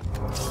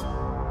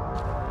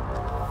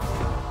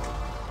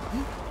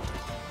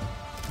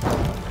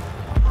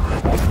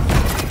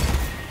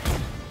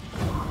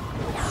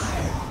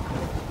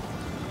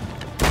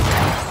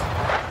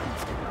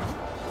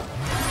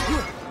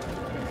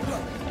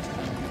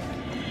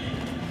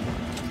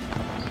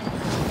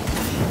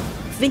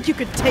 Think you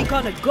could take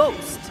on a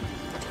ghost?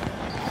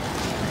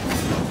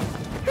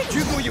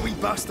 You go, you wee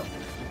bastard!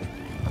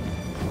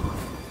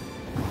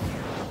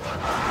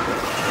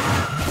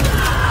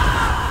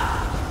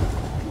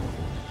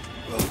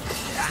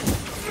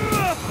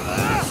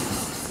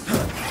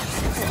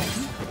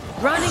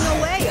 Running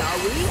away, are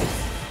we?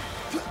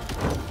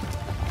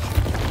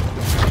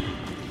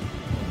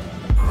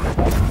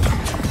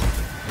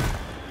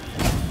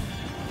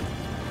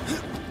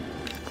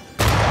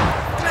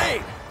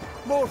 Hey!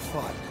 More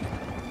fun!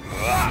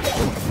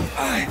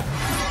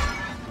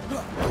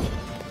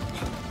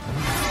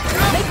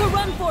 Make a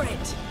run for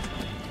it!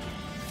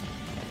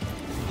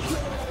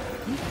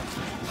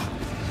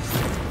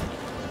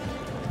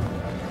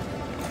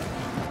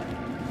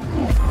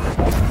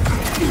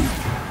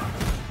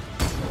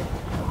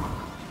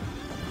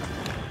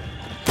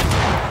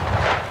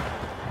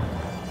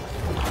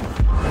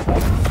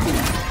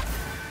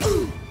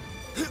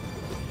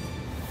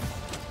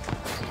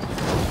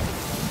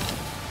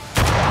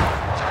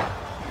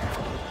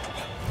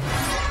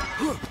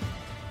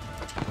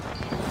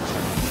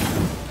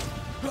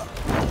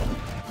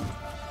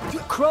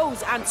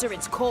 Crows answer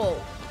its call.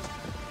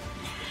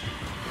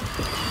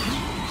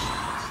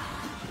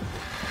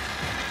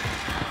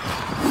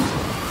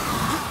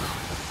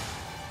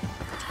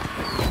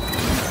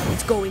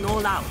 It's going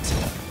all out.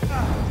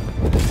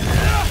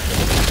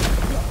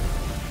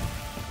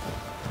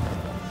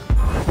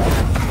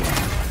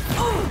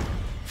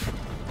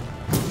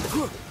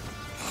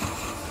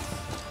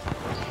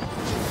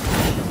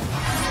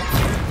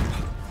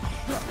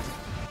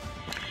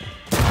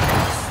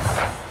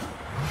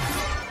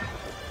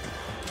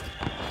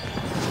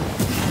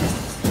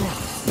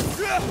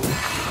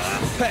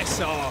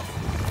 Piss off!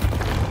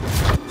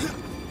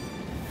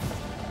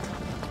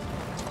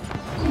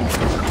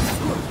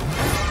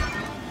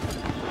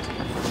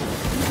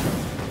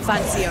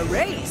 Fancy a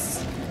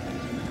race?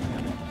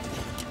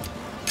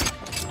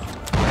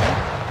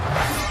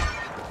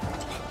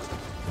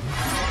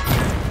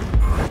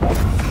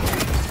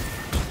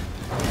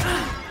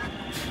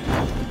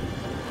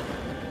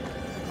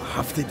 I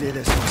have to do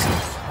this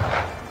myself.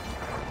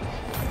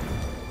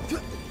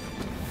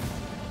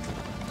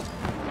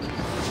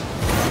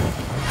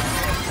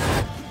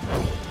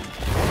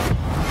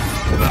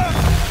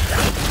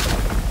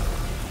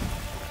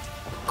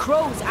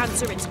 Crows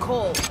answer its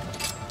call.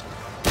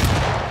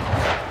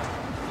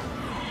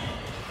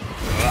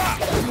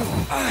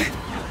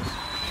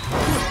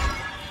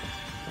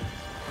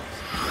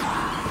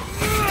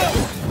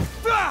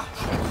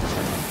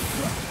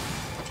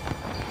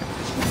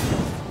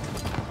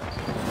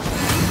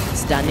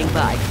 Standing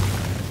by.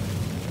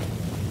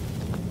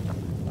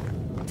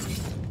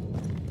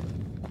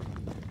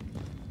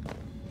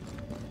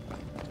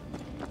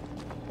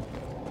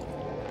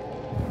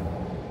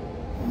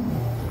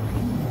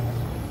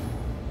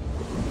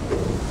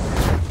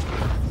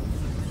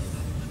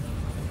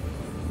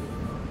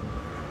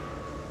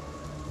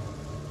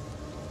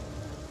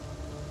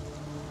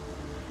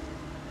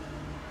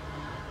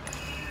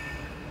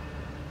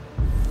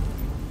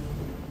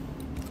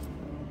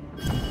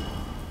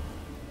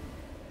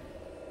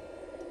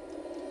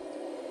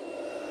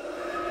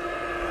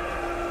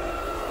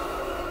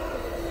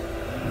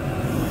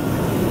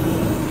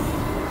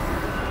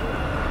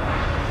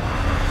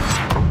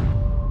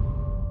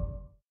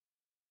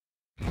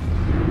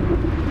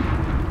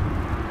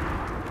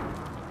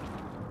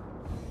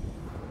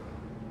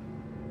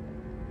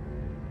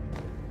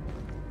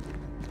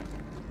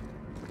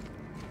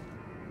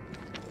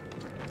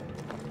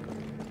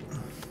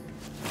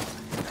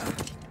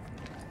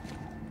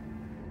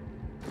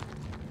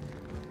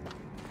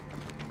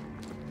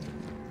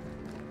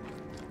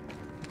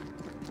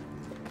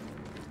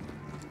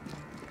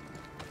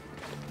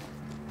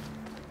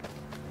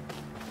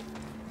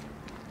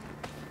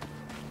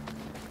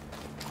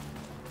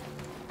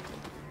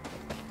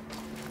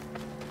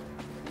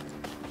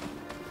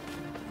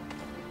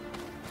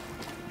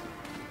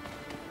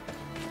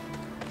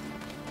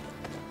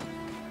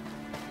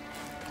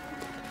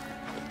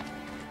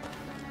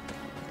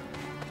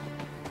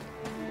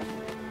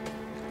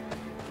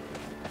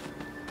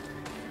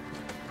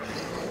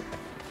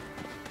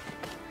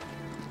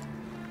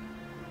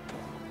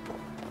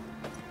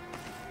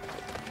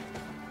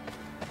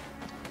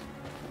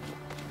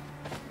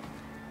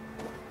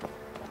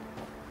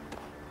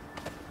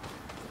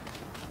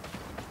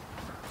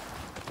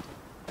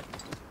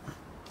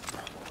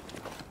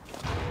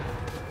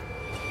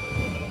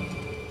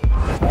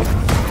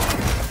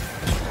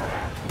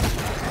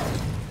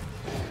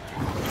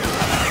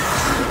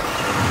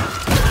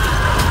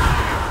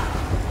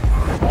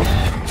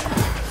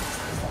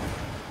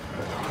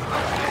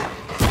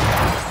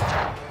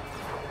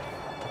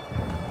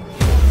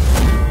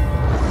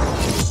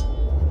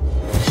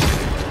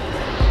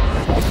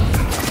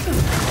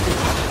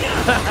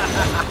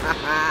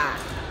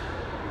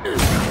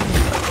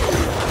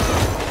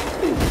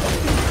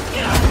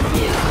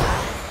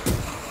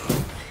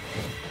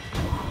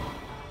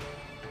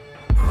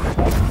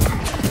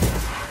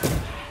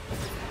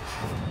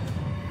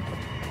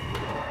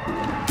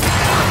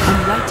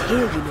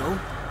 here, you know.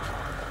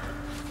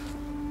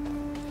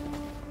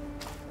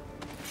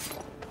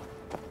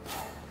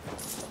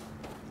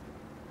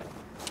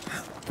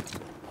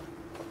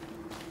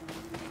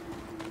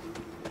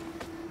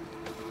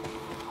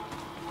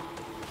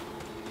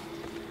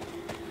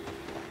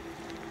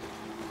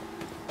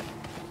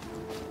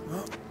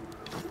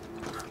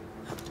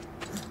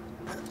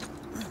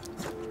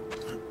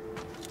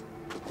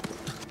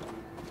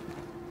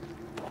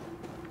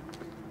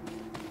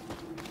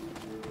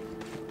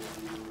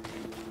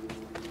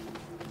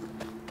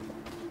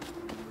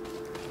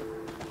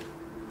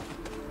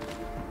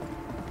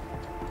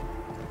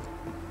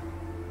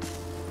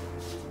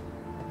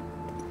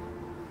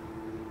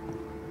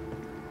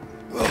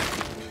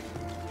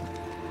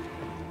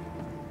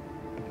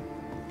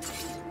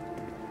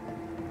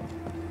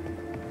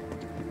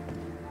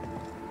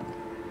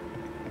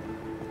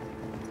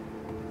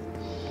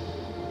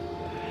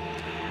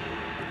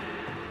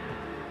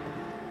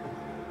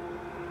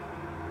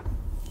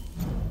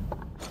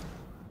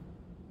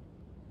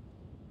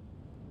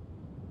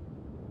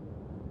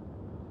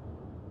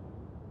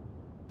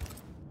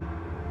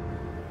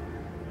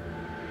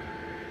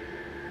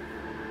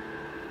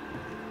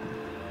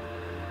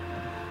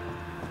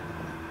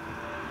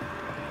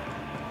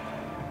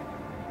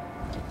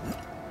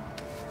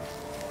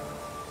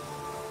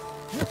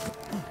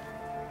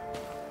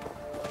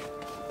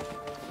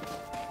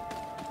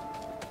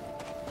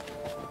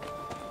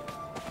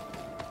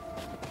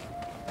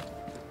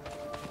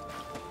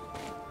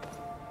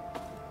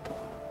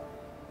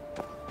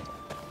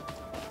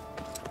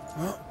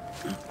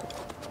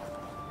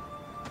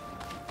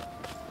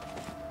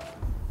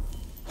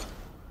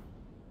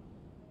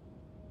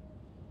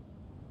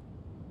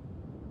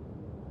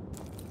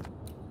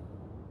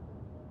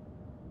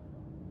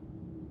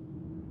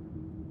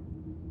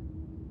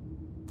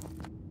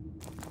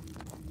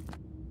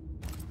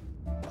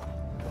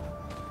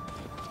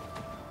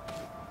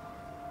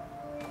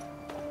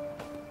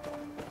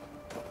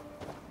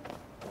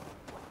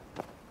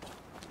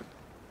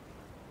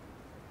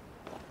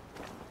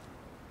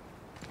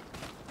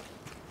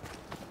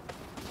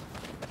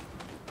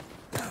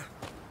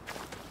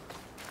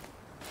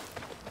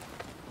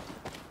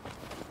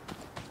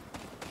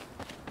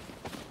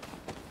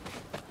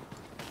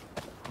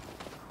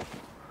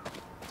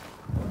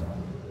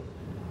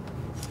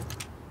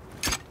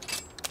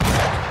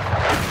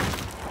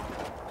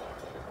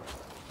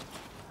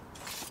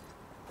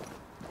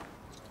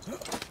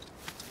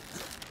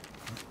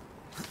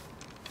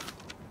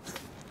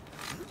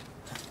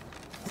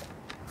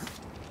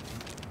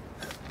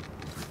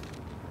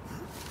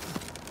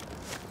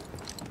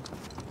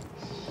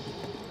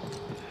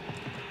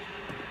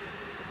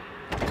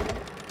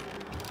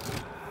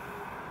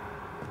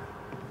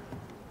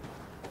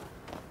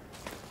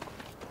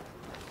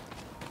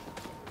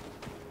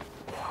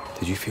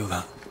 Did you feel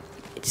that?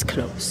 It's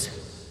close.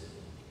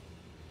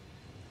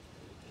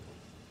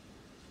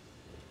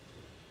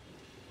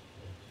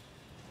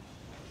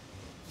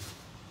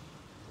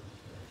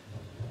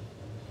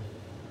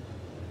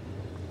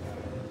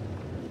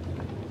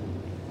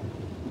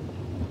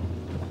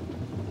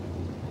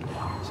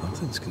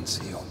 Something's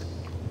concealed.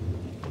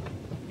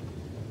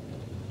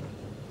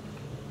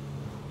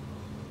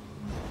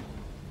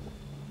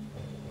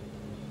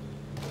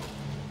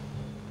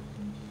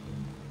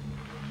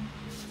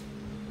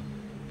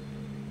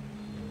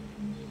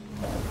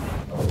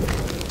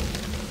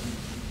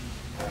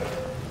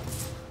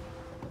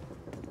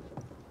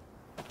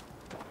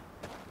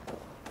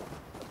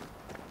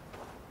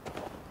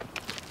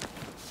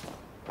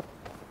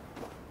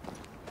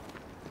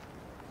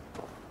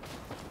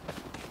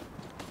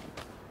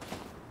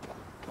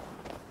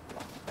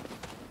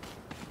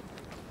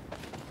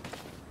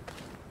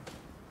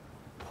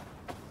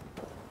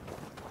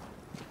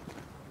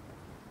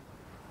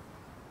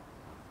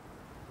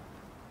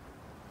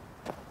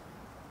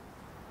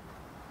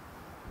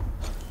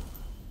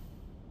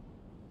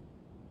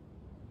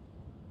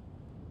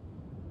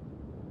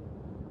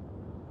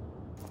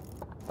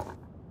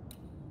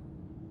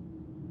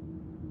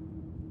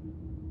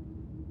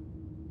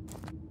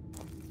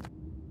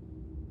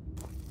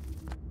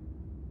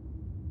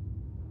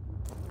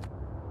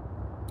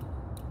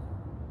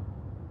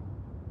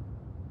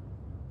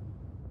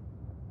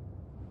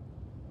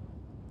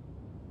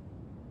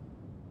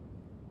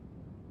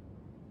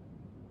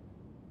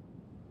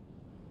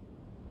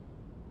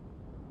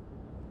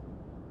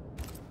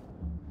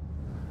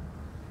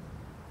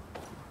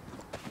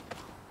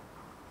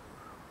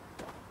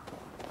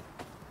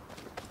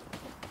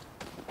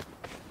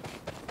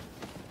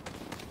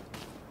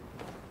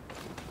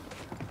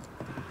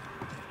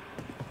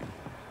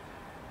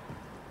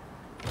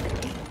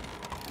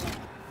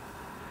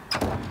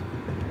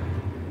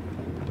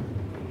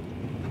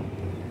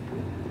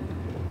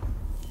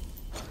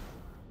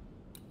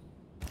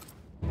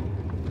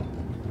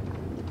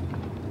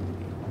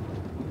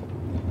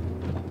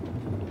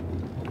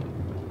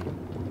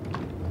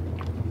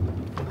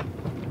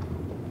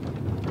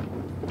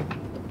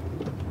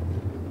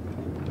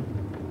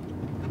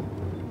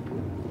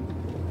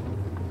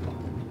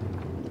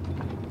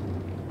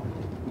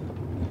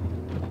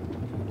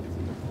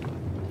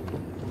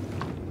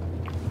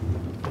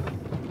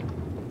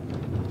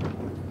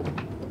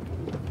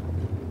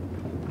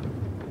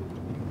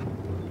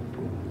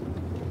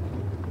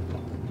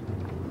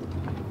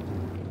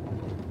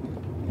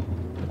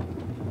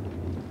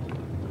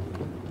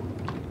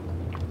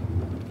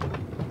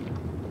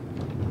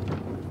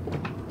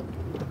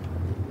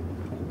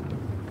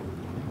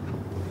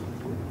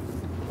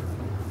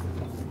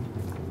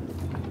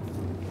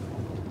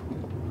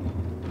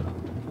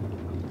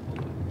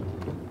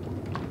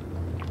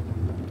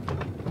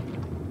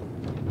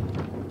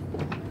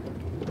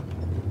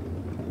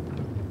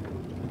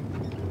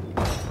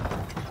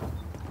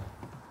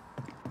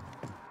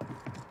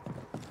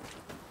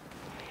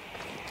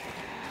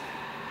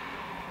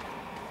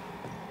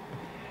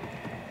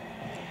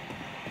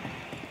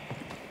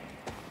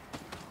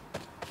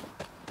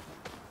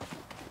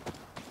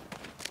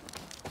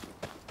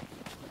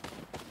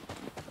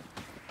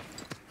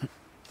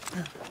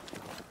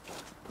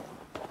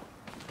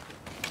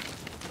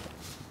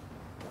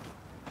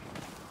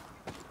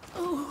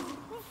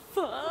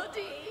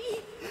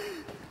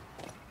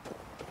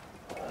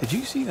 Did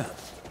you see that?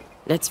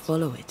 Let's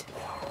follow it.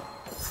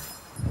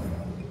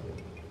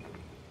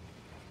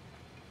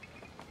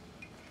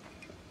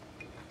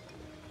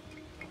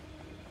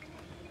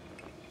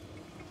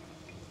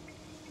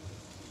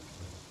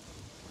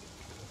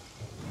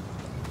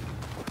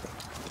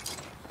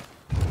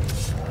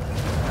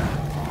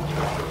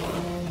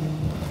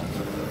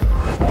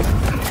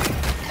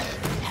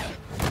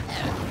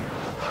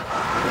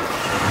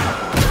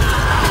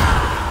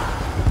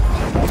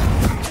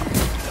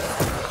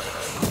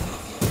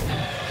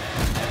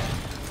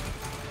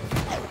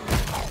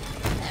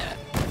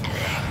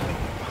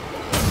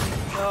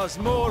 There's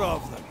more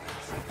of them.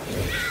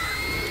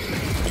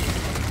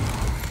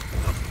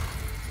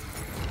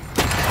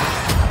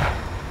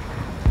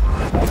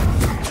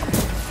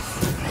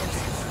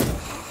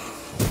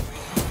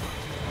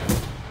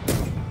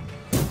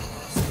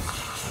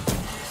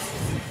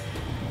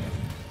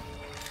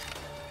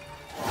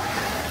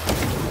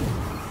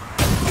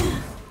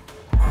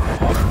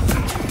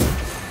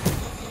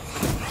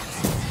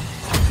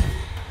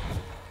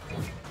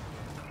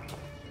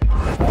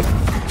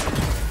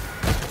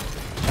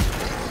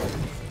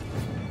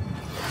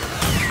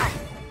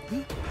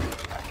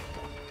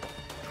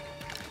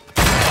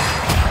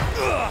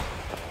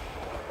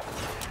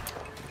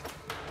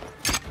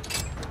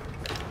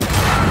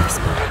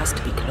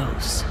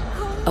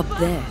 Up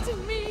there.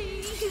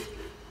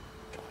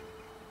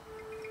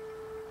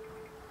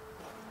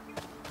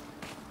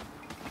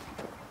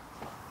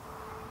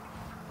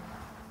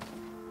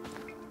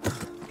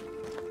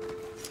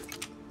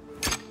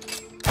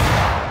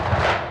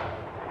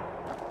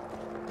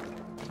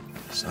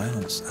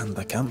 Silence and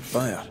the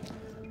campfire.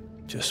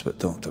 Just what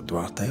Dr.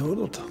 Duarte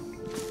ordered.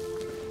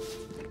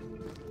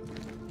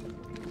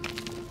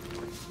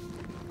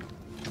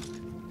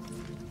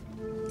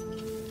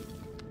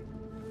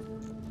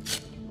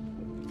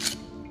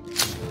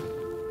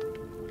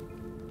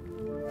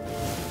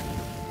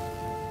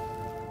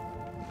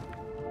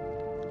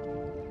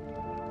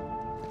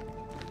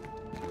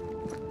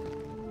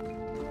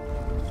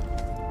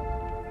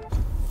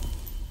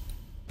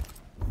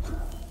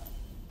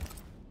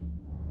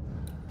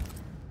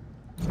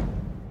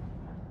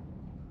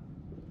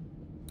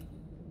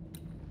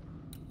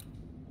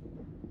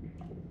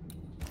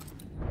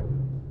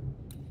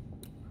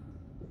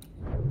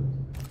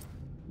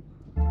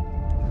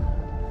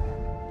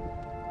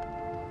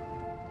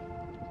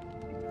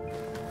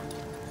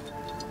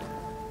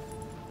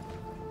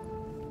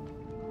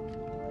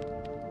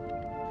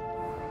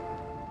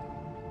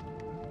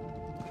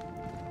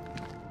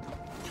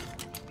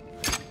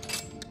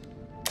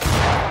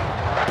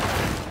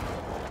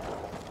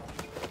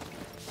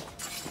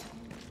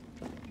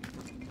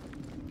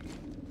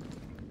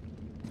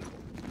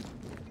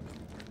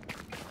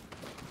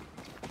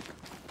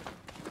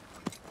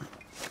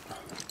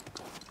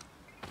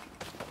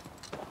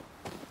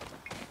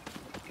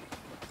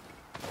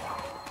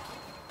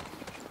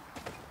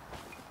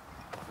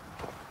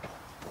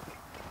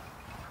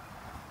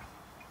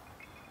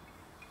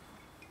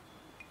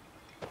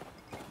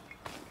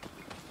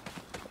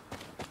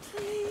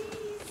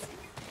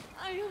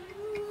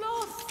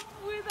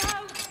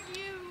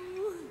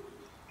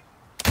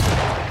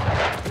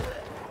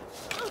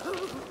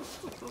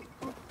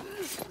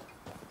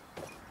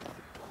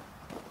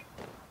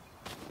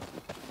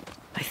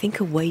 I think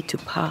a way to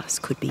pass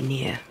could be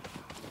near.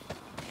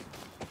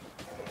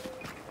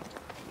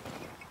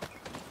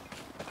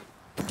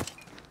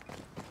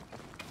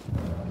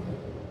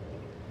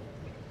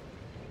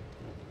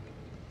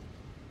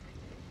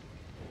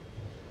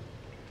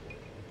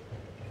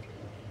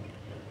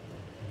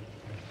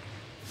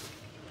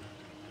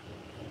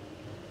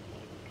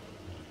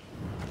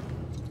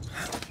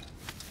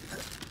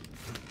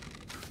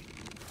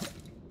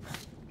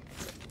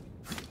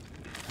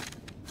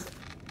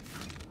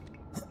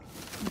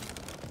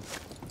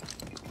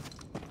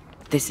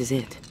 This is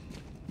it.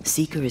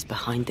 Seeker is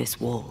behind this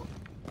wall.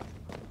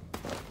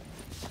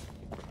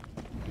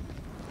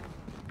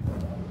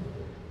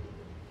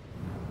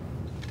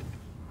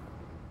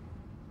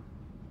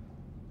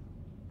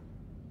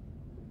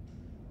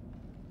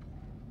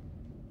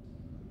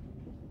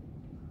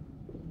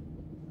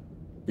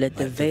 Let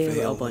the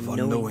veil of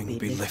unknowing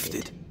be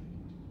lifted.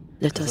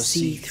 Let us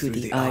see through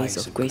the eyes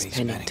of Grace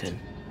Pennington.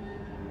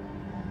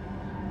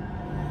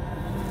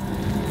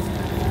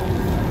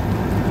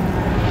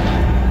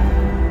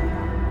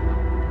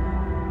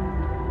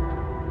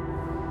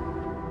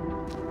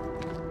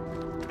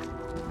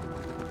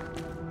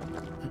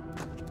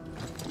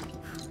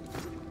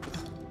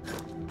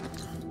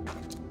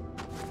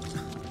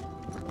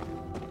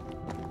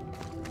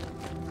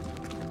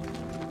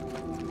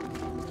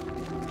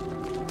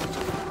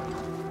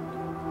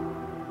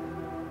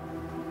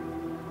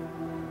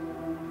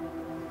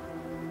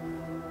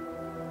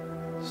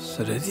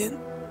 Ceridian?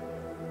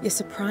 You're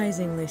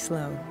surprisingly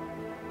slow,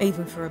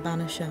 even for a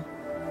Banisher.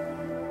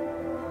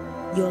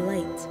 You're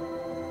late.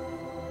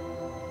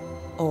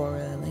 Or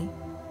early.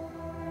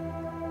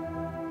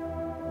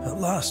 At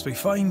last we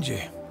find you.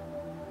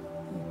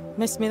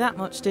 Missed me that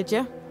much, did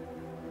you?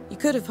 You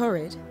could have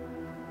hurried.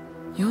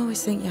 You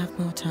always think you have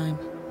more time,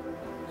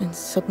 and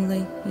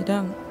suddenly you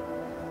don't.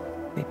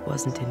 It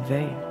wasn't in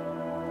vain.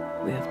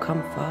 We have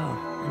come far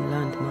and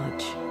learned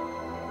much.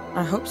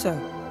 I hope so.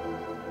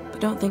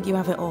 But don't think you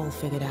have it all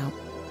figured out.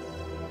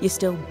 You're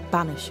still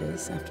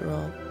Banishers, after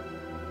all.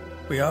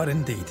 We are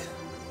indeed,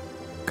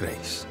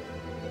 Grace.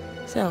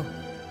 So,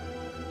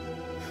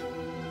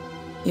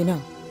 you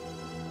know.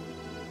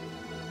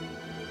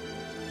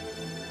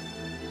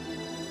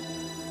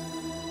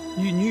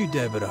 You knew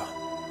Deborah.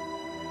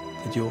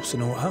 Did you also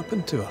know what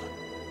happened to her?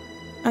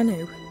 I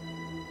knew,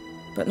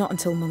 but not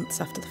until months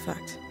after the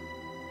fact.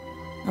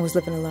 I was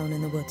living alone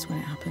in the woods when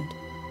it happened.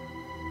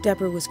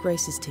 Deborah was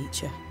Grace's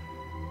teacher.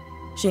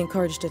 She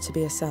encouraged her to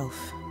be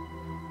herself,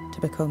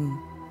 to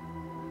become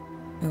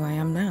who I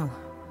am now.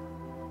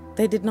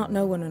 They did not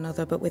know one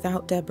another, but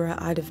without Deborah,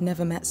 I'd have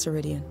never met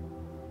Ceridian.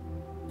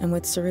 And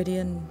with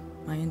Ceridian,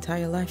 my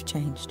entire life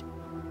changed.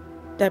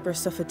 Deborah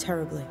suffered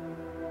terribly,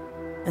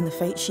 and the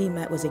fate she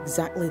met was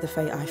exactly the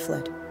fate I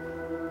fled.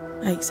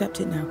 I accept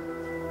it now.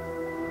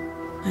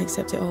 I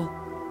accept it all.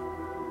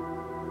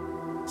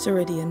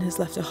 Ceridian has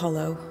left a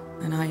hollow,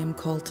 and I am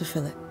called to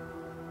fill it.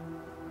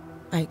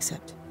 I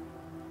accept.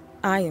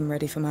 I am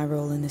ready for my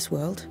role in this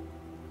world.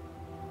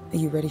 Are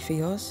you ready for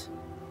yours?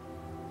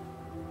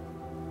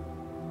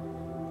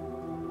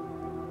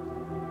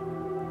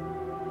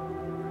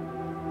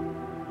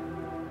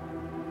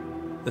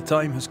 The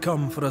time has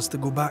come for us to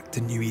go back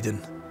to New Eden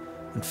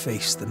and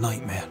face the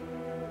nightmare.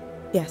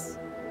 Yes.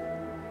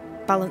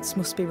 Balance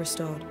must be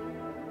restored.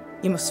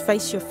 You must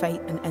face your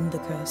fate and end the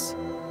curse.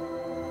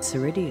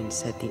 Ceridian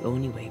said the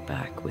only way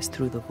back was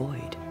through the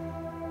void.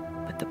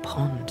 But the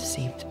pond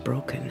seems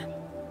broken.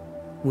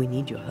 We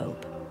need your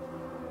help.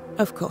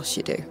 Of course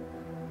you do.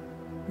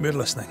 We're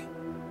listening.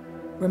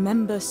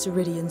 Remember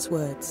Ceridian's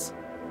words.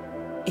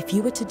 If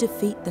you were to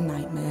defeat the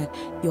nightmare,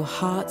 your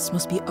hearts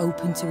must be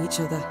open to each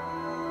other.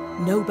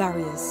 No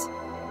barriers.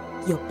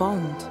 Your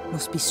bond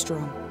must be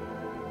strong.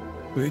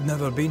 We've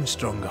never been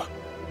stronger.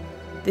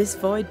 This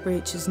void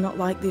breach is not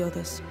like the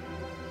others.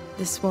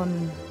 This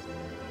one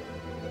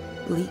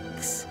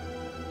leaks.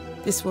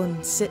 This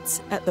one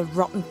sits at the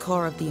rotten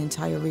core of the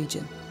entire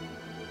region.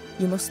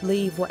 You must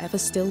leave whatever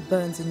still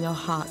burns in your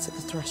hearts at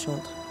the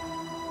threshold.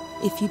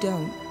 If you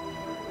don't,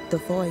 the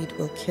void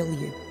will kill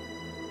you.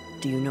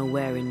 Do you know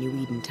where in New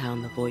Eden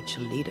Town the void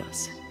shall lead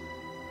us?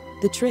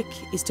 The trick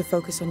is to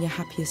focus on your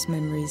happiest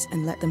memories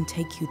and let them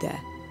take you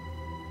there.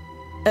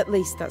 At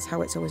least that's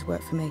how it's always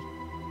worked for me.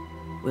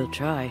 We'll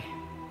try.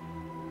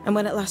 And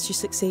when at last you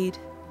succeed,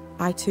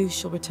 I too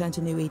shall return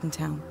to New Eden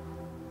Town.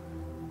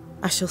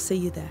 I shall see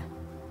you there.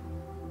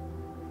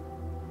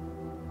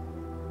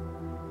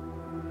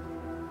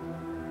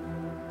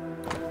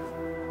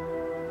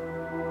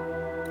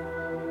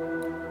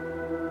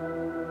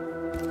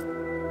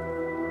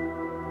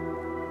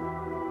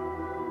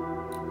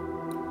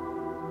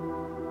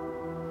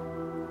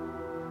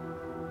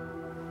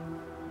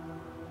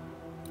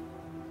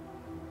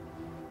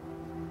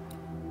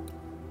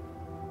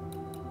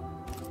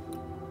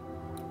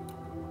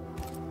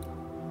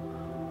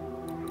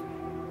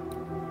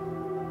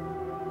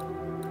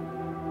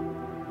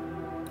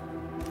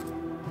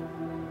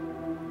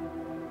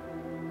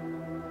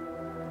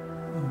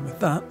 With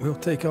that, we'll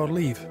take our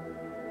leave.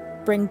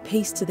 Bring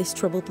peace to this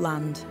troubled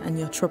land and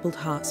your troubled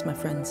hearts, my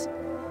friends.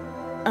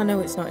 I know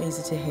it's not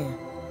easy to hear,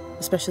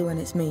 especially when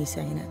it's me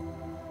saying it.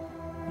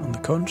 On the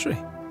contrary.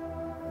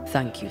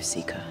 Thank you,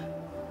 Seeker.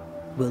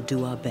 We'll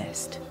do our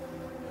best.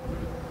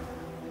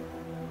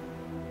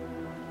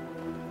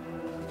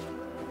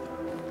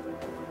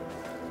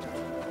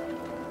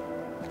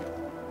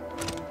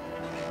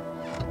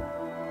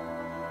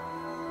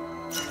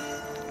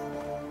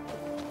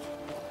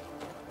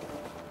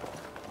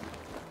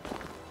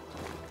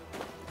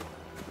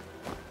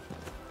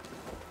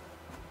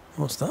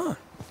 What's that?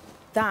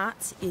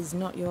 That is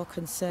not your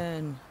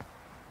concern.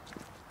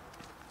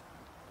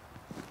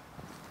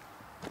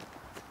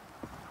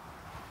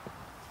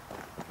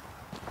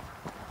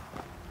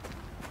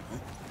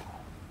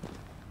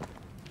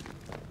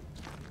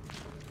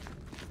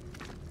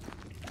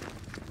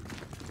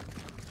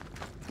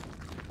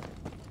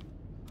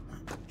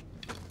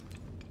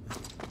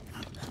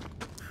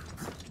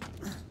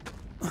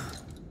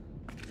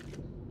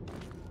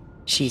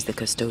 She's the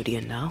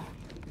custodian now.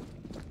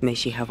 May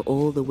she have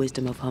all the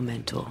wisdom of her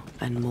mentor,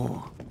 and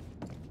more.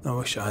 I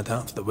wish I had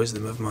half the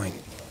wisdom of mine.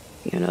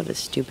 You're not as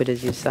stupid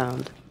as you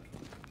sound.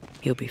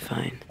 You'll be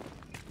fine.